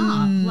 Blowing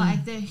up.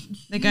 Like,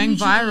 they're going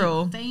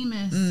viral.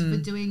 Famous for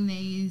doing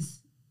these.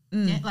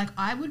 Like,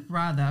 I would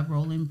rather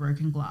roll in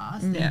broken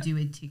glass than do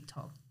a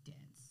TikTok dance.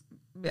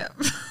 Yeah.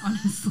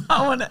 Honestly.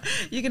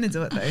 You're going to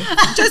do it though.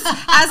 Just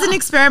as an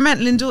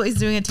experiment, Lyndall is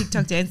doing a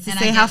TikTok dance to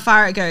see how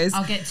far it goes.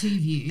 I'll get 2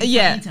 views.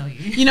 Yeah. Let me tell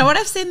you. You know what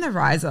I've seen the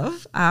rise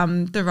of?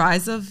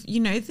 You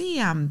know,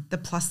 the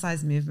plus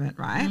size movement,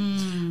 right?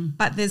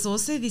 But there's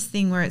also this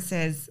thing where it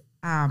says,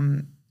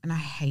 and I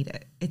hate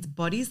it, it's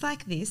bodies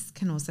like this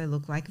can also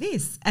look like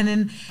this. And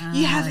then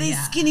you have these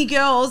skinny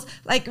girls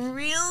like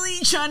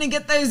really trying to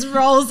get those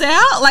rolls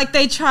out. Like,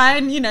 they try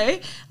and, you know,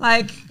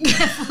 like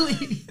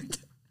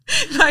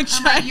like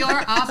your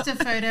after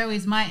photo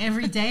is my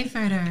everyday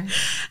photo.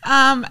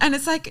 And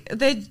it's like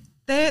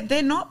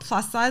they're not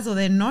plus size, or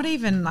they're not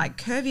even like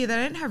curvy. They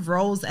don't have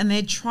rolls, and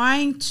they're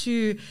trying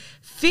to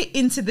fit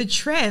into the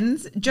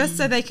trends just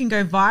so they can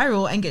go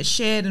viral and get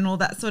shared and all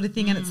that sort of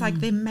thing. And it's like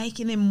they're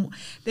making them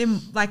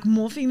like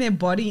morphing their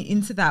body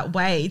into that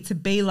way to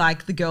be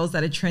like the girls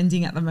that are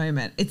trending at the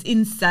moment. It's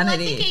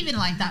insanity. Well, I think even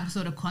like that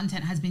sort of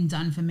content has been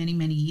done for many,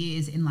 many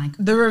years in like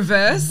the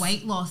reverse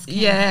weight loss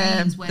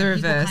campaigns where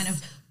people kind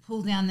of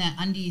pull down their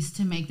undies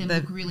to make them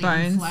look really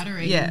bones,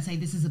 flattering and say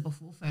this is a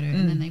before photo,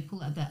 and then they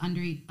pull out the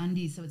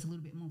undies so it's a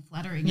little bit more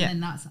flattering, and then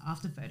that's the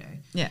after photo.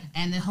 Yeah.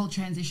 And the whole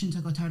transition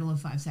took a total of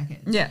 5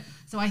 seconds. Yeah.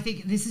 So I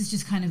think this is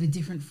just kind of a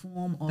different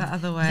form of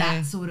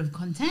that sort of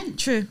content.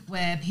 True.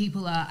 Where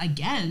people are,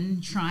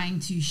 again, trying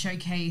to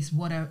showcase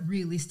what a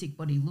realistic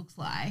body looks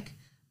like,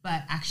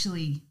 but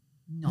actually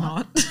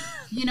not.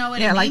 You know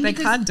what I mean? Like they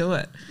can't do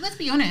it. Let's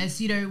be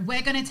honest, you know,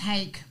 we're going to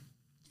take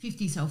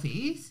 50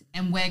 selfies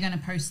and we're going to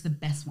post the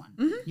best one.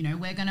 You know,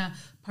 we're going to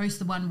post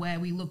the one where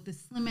we look the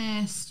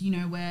slimmest, you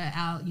know, where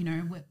our, you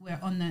know, we're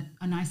on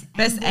a nice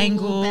best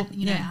angle.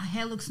 You know, our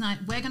hair looks nice.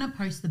 We're going to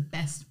post the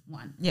best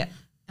one. Yeah.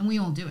 And we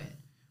all do it,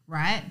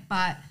 right?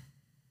 But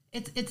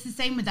it's the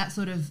same with that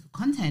sort of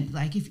content.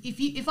 Like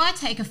if I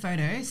take a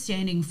photo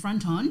standing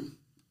front on,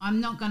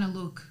 I'm not going to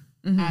look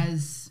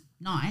as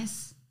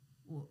nice,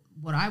 or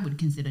what I would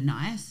consider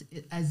nice,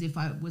 as if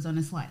I was on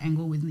a slight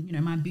angle with, you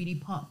know, my booty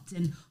popped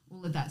and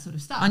all of that sort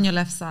of stuff. On your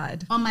left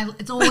side.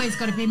 It's always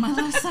got to be my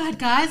left side,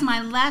 guys.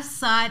 My left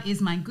side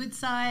is my good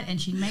side, and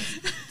she makes,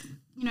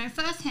 you know,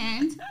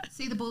 firsthand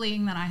see the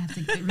bullying that I have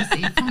to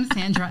receive from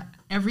Sandra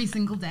every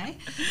single day.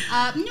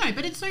 No,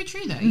 but it's so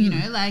true though. You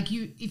know, like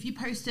if you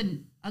post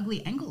an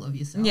ugly angle of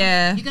yourself,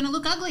 you're going to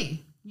look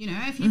ugly. You know,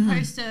 if you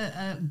post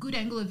a good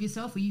angle of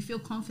yourself where you feel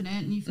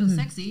confident and you feel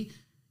sexy,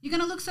 you're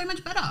going to look so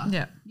much better.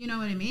 Yeah. You know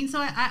what I mean? So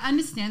I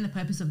understand the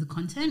purpose of the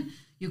content.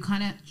 You're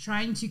kind of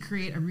trying to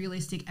create a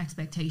realistic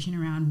expectation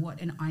around what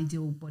an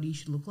ideal body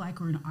should look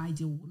like or an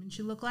ideal woman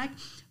should look like.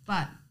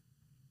 But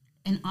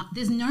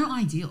there's no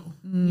ideal,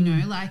 you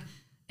know, like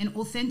an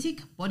authentic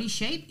body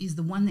shape is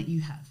the one that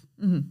you have.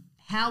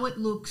 How it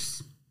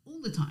looks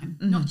all the time,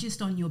 not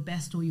just on your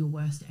best or your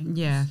worst angles.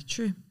 Yeah,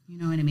 true. You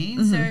know what I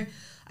mean? So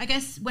I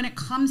guess when it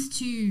comes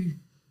to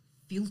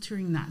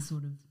filtering that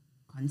sort of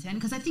content,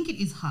 because I think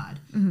it is hard.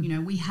 You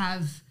know, we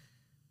have,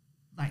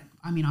 like,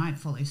 I mean, I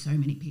follow so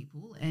many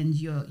people, and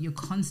you're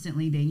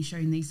constantly being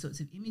shown these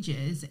sorts of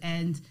images,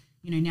 and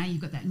you know, now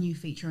you've got that new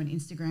feature on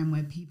Instagram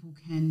where people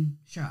can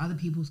show other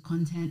people's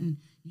content and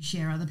you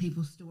share other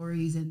people's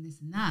stories and this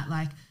and that.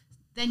 Like,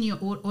 then you're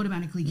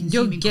automatically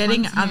consuming. You're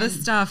getting other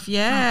stuff, from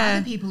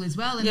other people as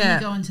well, and then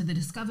you go onto the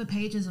discover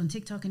pages on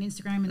TikTok and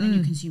Instagram, and then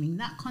you're consuming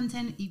that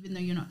content, even though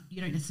you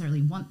don't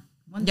necessarily want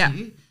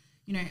to.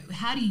 You know,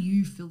 how do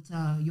you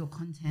filter your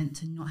content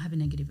to not have a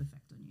negative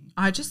effect on you?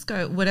 I just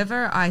go,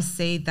 whatever I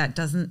see that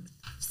doesn't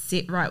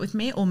sit right with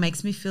me or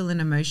makes me feel an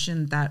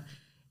emotion that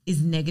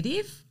is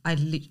negative, I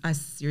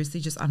seriously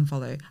just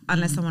unfollow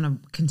unless I want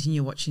to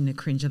continue watching the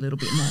cringe a little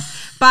bit more.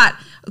 But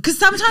because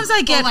sometimes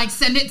I get... Or like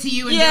send it to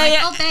you and be like,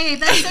 oh, babe,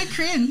 that's so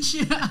cringe.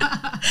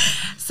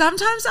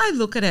 Sometimes I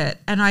look at it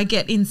and I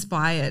get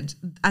inspired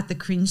at the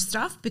cringe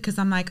stuff because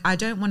I'm like, I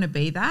don't want to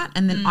be that.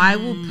 And then I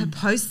will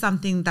post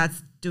something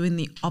that's doing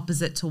the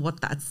opposite to what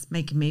that's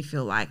making me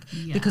feel like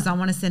because I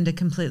want to send a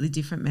completely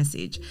different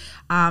message.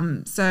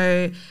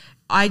 So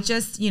I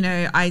just, you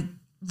know, I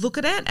look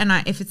at it and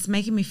if it's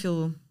making me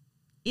feel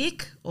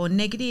ick or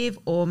negative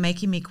or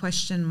making me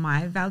question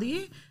my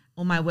value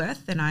or my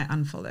worth, then I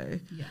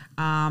unfollow. Yeah.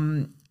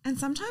 And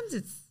sometimes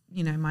it's,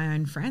 you know, my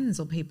own friends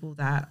or people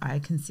that I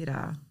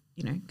consider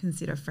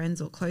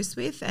friends or close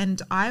with,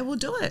 and I will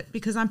do it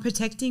because I'm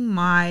protecting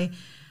my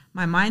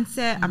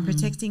mindset. I'm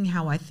protecting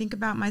how I think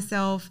about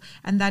myself,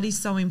 and that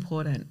is so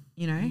important,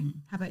 you know.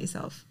 How about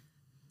yourself?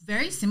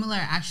 Very similar,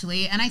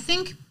 actually. And I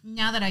think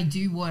now that I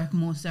do work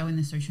more so in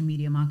the social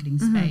media marketing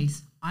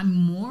space, I'm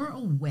more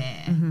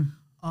aware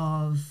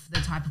of the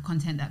type of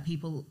content that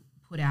people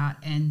put out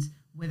and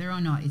whether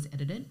or not it's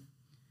edited.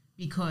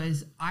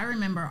 Because I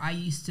remember I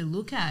used to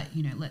look at,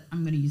 you know,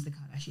 I'm going to use the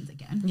Kardashians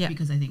again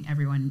because I think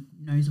everyone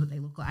knows what they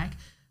look like.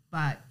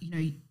 But, you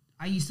know,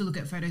 I used to look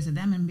at photos of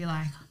them and be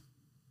like,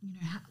 you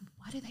know,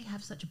 why do they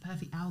have such a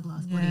perfect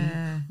hourglass body?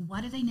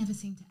 Why do they never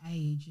seem to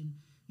age? And,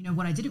 you know,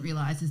 what I didn't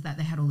realize is that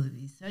they had all of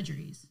these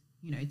surgeries,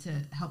 you know, to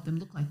help them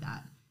look like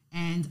that.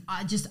 And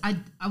I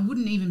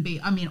wouldn't even be,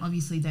 I mean,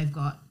 obviously they've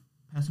got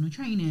personal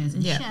trainers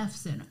and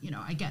chefs and, you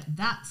know, I get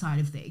that side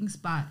of things,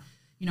 but,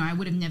 you know, I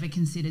would have never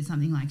considered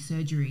something like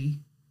surgery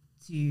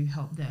to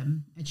help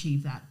them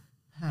achieve that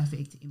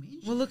perfect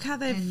image. Well, look how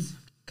they've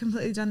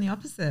completely done the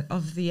opposite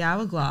of the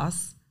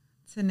hourglass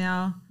to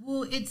now.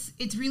 Well,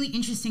 it's really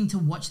interesting to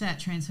watch that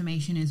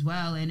transformation as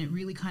well, and it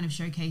really kind of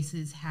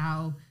showcases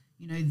how,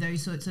 you know,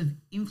 those sorts of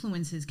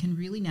influencers can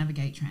really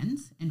navigate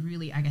trends and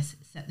really, I guess,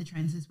 set the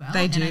trends as well.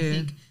 They do. And I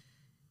think,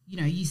 you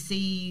know, you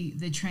see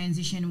the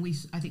transition.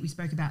 I think we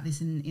spoke about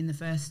this in the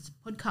first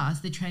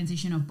podcast, the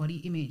transition of body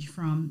image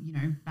from, you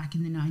know, back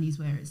in the 90s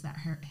where it's that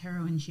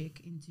heroin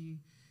chic into,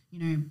 you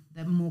know,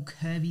 the more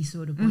curvy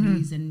sort of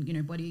bodies and, you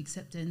know, body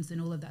acceptance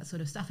and all of that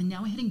sort of stuff. And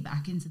now we're heading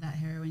back into that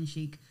heroin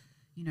chic,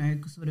 you know,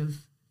 sort of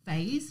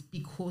phase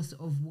because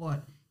of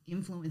what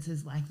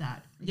influencers like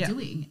that are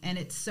doing. And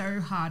it's so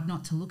hard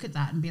not to look at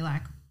that and be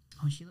like,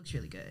 oh, she looks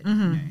really good. You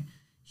know,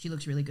 she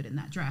looks really good in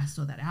that dress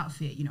or that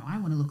outfit. You know, I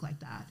want to look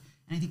like that.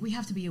 And I think we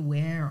have to be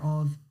aware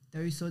of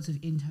those sorts of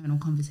internal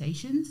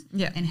conversations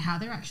and how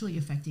they're actually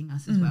affecting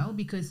us as well,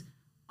 because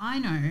I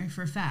know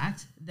for a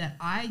fact that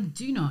I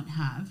do not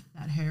have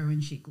that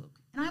heroin chic look.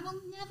 And I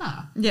will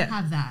never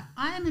have that.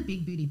 I am a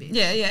big booty bitch.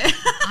 Yeah.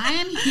 I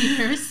am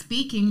here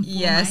speaking for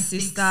my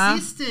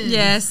sisters.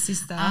 Yes,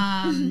 sister.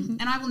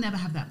 And I will never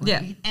have that body.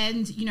 Yeah.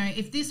 And, you know,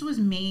 if this was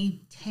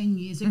me 10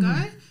 years ago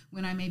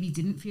when I maybe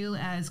didn't feel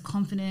as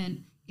confident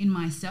in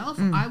myself,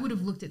 I would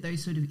have looked at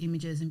those sort of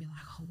images and be like,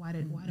 oh, why do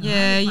I look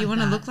like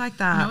want to look like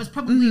that. You know, it was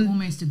probably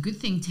almost a good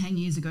thing 10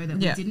 years ago that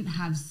we didn't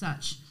have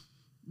such,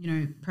 you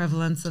know,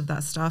 prevalence of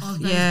that stuff. Of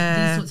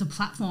these sorts of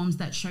platforms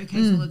that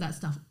showcase all of that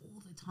stuff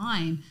all the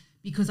time.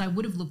 Because I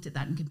would have looked at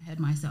that and compared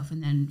myself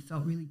and then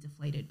felt really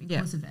deflated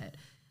because of it.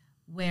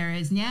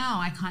 Whereas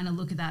now I kind of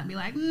look at that and be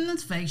like,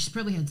 that's fake. She's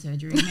probably had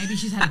surgery. Maybe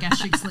she's had a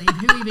gastric sleeve.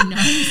 Who even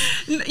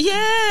knows?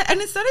 Yeah.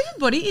 And it's not even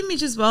body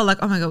image as well. Like,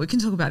 oh my God, we can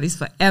talk about this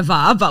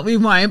forever, but we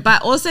won't.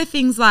 But also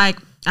things like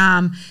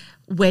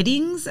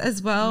weddings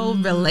as well,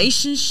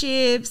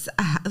 relationships,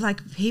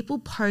 like people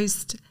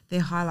post their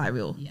highlight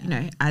reel, you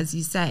know, as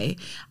you say,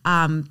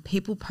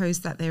 people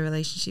post that their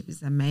relationship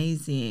is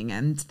amazing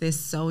and they're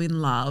so in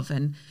love,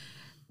 and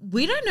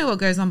we don't know what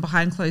goes on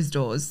behind closed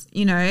doors,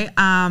 you know.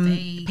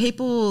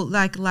 People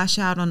like lash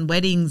out on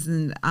weddings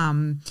and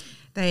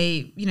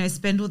they, you know,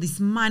 spend all this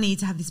money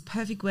to have this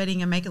perfect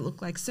wedding and make it look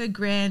like so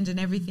grand and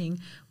everything.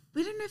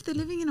 We don't know if they're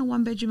living in a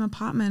 1-bedroom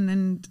apartment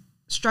and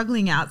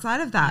struggling outside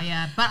of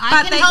that. But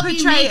I can help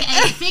you make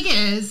 8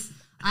 figures.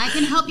 I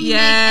can help you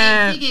make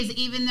 8 figures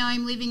even though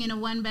I'm living in a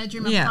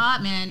 1-bedroom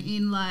apartment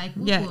in like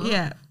But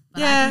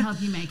I can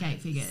help you make 8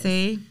 figures.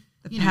 See?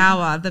 The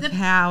power. The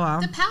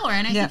power.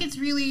 And I think it's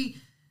really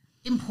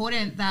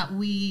important that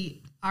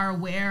we are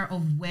aware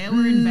of where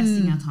we're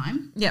investing our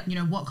time. You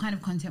know, what kind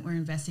of content we're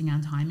investing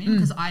our time in,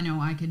 because I know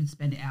I could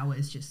spend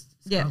hours just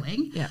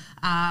scrolling.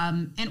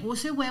 And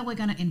also where we're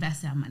going to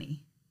invest our money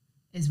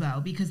as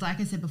well, because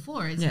like I said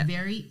before, it's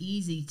very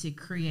easy to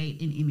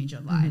create an image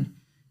online.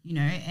 You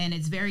know, and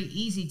it's very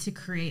easy to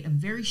create a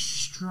very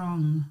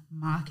strong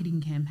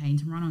marketing campaign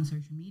to run on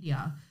social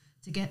media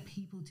to get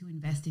people to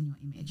invest in your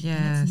image.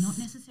 And it's not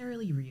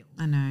necessarily real.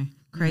 I know.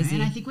 Crazy. You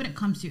know? And I think when it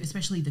comes to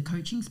especially the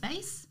coaching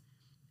space,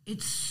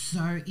 it's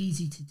so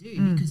easy to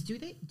do because do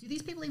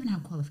these people even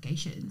have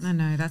qualifications? I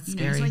know, that's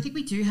scary. So I think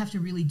we do have to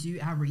really do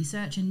our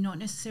research and not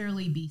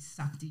necessarily be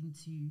sucked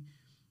into,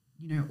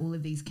 you know, all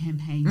of these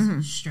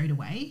campaigns straight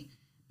away,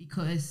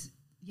 because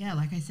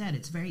like I said,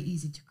 it's very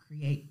easy to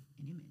create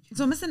an image. It's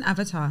almost an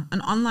avatar,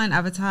 an online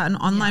avatar, an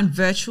online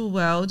virtual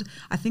world.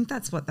 I think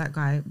that's what that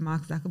guy,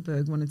 Mark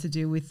Zuckerberg, wanted to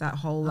do with that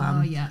whole,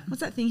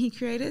 what's that thing he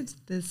created?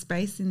 The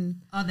space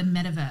in... Oh, the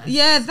metaverse.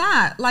 Yeah,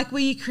 that. Like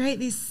where you create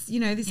this, you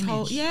know, this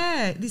image.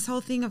 this whole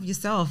thing of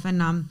yourself.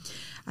 And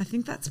I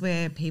think that's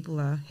where people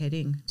are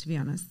heading, to be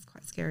honest. It's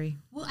quite scary.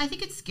 Well, I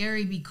think it's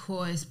scary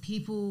because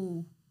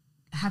people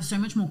have so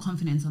much more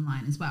confidence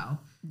online as well.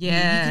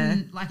 Yeah.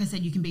 You can, like I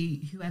said, you can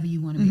be whoever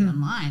you want to be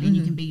online and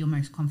you can be your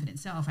most confident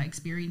self. I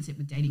experience it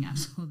with dating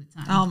apps all the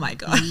time. Oh my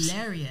gosh.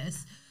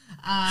 Hilarious.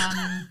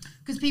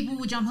 Because people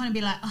will jump on and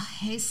be like, oh,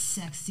 hey,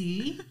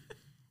 sexy.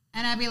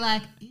 And I'd be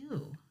like,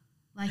 ew.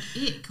 Like,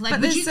 ick. Like,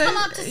 would you come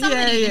up to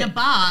somebody in a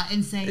bar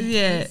and say,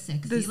 hey,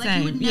 sexy? Like,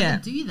 you would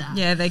never do that.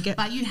 Yeah, they get...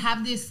 But you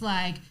have this,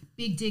 like,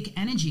 big dick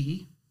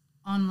energy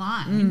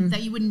online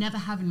that you would never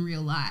have in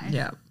real life.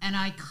 Yeah. And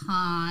I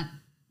can't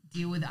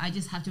deal with it. I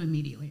just have to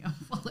immediately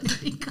unfollow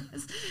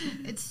because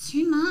it's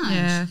too much.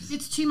 Yeah.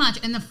 It's too much.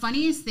 And the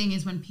funniest thing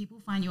is when people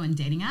find you on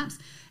dating apps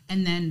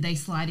and then they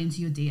slide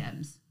into your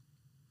DMs.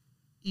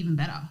 Even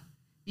better.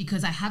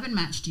 Because I haven't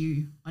matched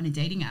you on a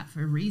dating app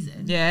for a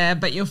reason. Yeah,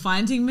 but you're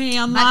finding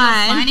me online.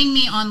 But you're finding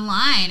me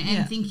online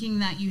and thinking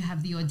that you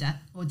have the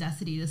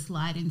audacity to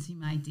slide into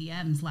my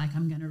DMs like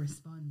I'm going to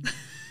respond.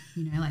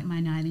 You know, like my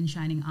knight in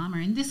shining armor.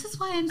 And this is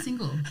why I'm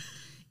single.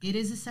 It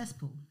is a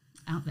cesspool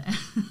out there.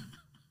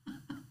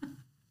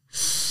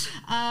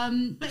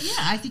 But yeah,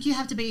 I think you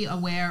have to be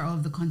aware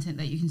of the content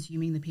that you're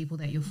consuming, the people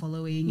that you're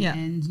following,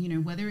 and, you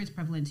know, whether it's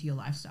prevalent to your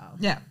lifestyle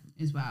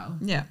as well.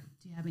 Yeah.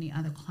 Do you have any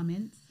other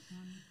comments?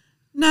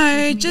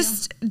 No,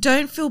 just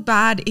don't feel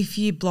bad if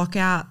you block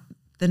out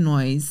the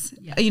noise,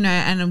 you know,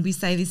 and we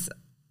say this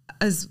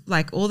as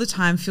like all the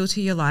time,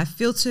 filter your life,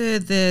 filter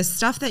the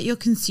stuff that you're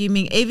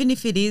consuming, even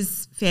if it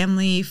is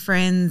family,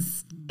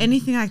 friends,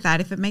 anything like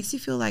that. If it makes you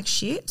feel like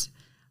shit,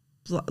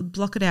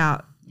 block it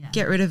out.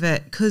 Get rid of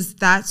it, because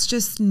that's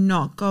just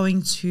not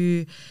going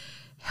to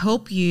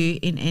help you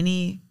in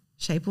any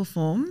shape or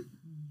form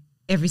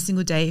every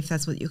single day if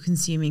that's what you're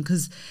consuming.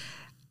 Because,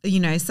 you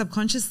know,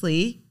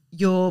 subconsciously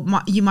you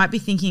might be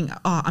thinking,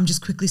 oh, I'm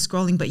just quickly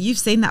scrolling, but you've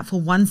seen that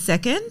for 1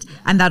 second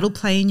and that'll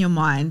play in your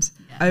mind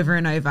over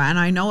and over. And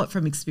I know it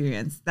from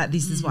experience that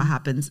this is what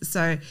happens.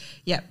 So,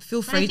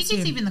 feel free to... I think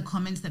it's even the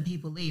comments that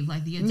people leave,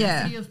 like the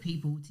audacity of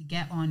people to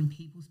get on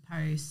people's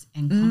posts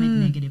and comment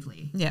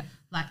negatively. Yeah.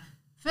 Like...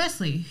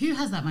 Firstly, who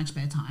has that much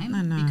spare time?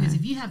 I know. Because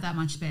if you have that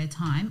much spare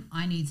time,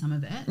 I need some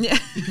of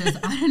it. Because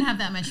I don't have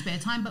that much spare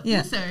time. But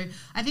also,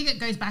 I think it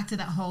goes back to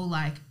that whole,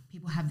 like,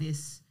 people have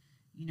this,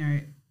 you know,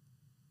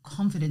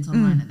 confidence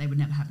online that they would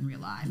never have in real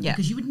life. Yeah.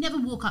 Because you would never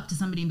walk up to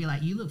somebody and be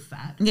like, you look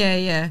fat. Yeah,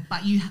 yeah.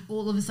 But you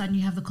all of a sudden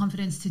you have the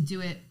confidence to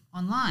do it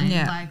online.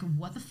 Yeah. Like,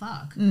 what the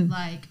fuck?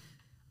 Like,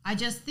 I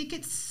just think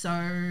it's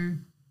so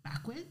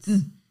backwards.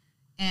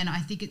 And I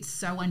think it's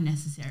so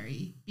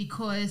unnecessary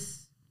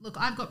because, look,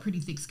 I've got pretty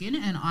thick skin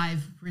and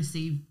I've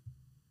received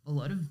a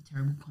lot of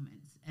terrible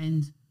comments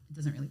and it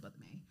doesn't really bother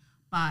me.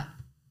 But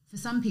for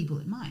some people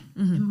it might.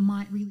 It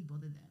might really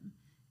bother them.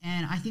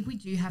 And I think we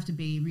do have to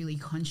be really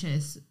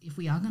conscious if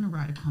we are going to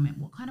write a comment,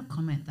 what kind of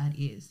comment that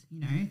is, you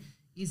know.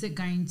 Is it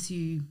going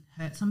to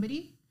hurt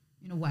somebody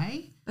in a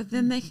way? But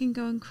then they can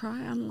go and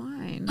cry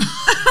online.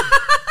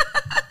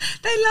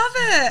 They love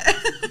it.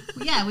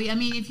 Well, yeah, I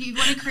mean, if you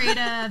want to create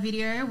a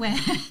video where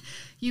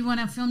you want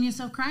to film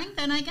yourself crying,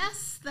 then I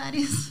guess that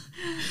is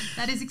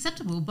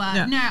acceptable.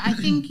 But no, I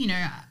think, you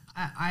know,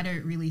 I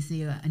don't really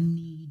see a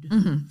need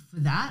for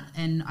that.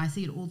 And I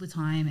see it all the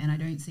time and I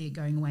don't see it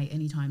going away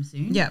anytime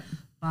soon. Yep.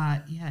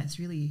 But yeah, it's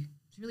really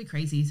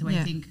crazy. So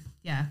I think,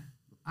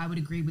 I would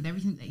agree with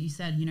everything that you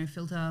said. You know,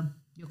 filter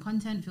your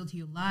content, filter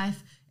your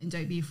life, and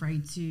don't be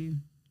afraid to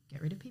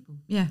get rid of people.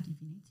 Yeah. If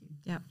you need to.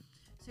 Yep.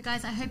 So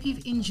guys, I hope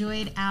you've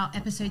enjoyed our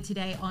episode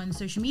today on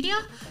social media.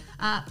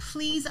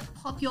 Please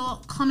pop your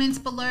comments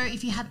below.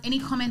 If you have any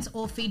comments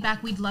or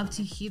feedback, we'd love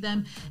to hear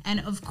them. And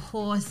of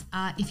course,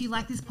 if you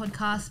like this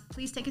podcast,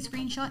 please take a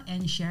screenshot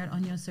and share it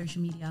on your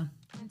social media.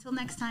 Until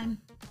next time.